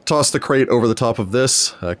 But toss the crate over the top of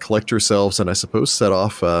this, collect yourselves, and I suppose set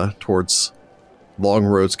off towards Long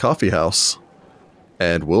Roads Coffee House.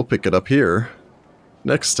 And we'll pick it up here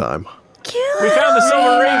next time. We found the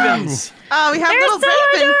Silver Ravens. Oh, we have There's little someone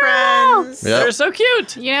raven now! friends. Yeah. They're so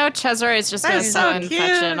cute. You know, Cesare is just going That's to so go and cute.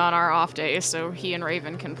 fetch in on our off days so he and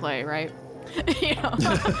Raven can play, right? You know?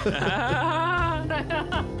 I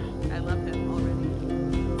love him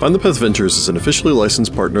already. Find the Path Ventures is an officially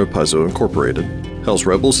licensed partner of Paizo Incorporated. Hell's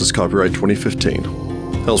Rebels is copyright 2015.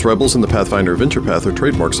 Hell's Rebels and the Pathfinder Adventure Path are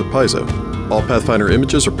trademarks of Paizo. All Pathfinder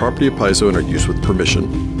images are property of Paizo and are used with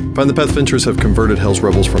permission. Find the Path Ventures have converted Hell's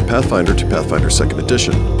Rebels from Pathfinder to Pathfinder 2nd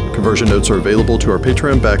Edition. Conversion notes are available to our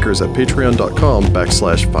Patreon backers at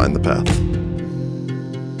patreon.com/findthepath.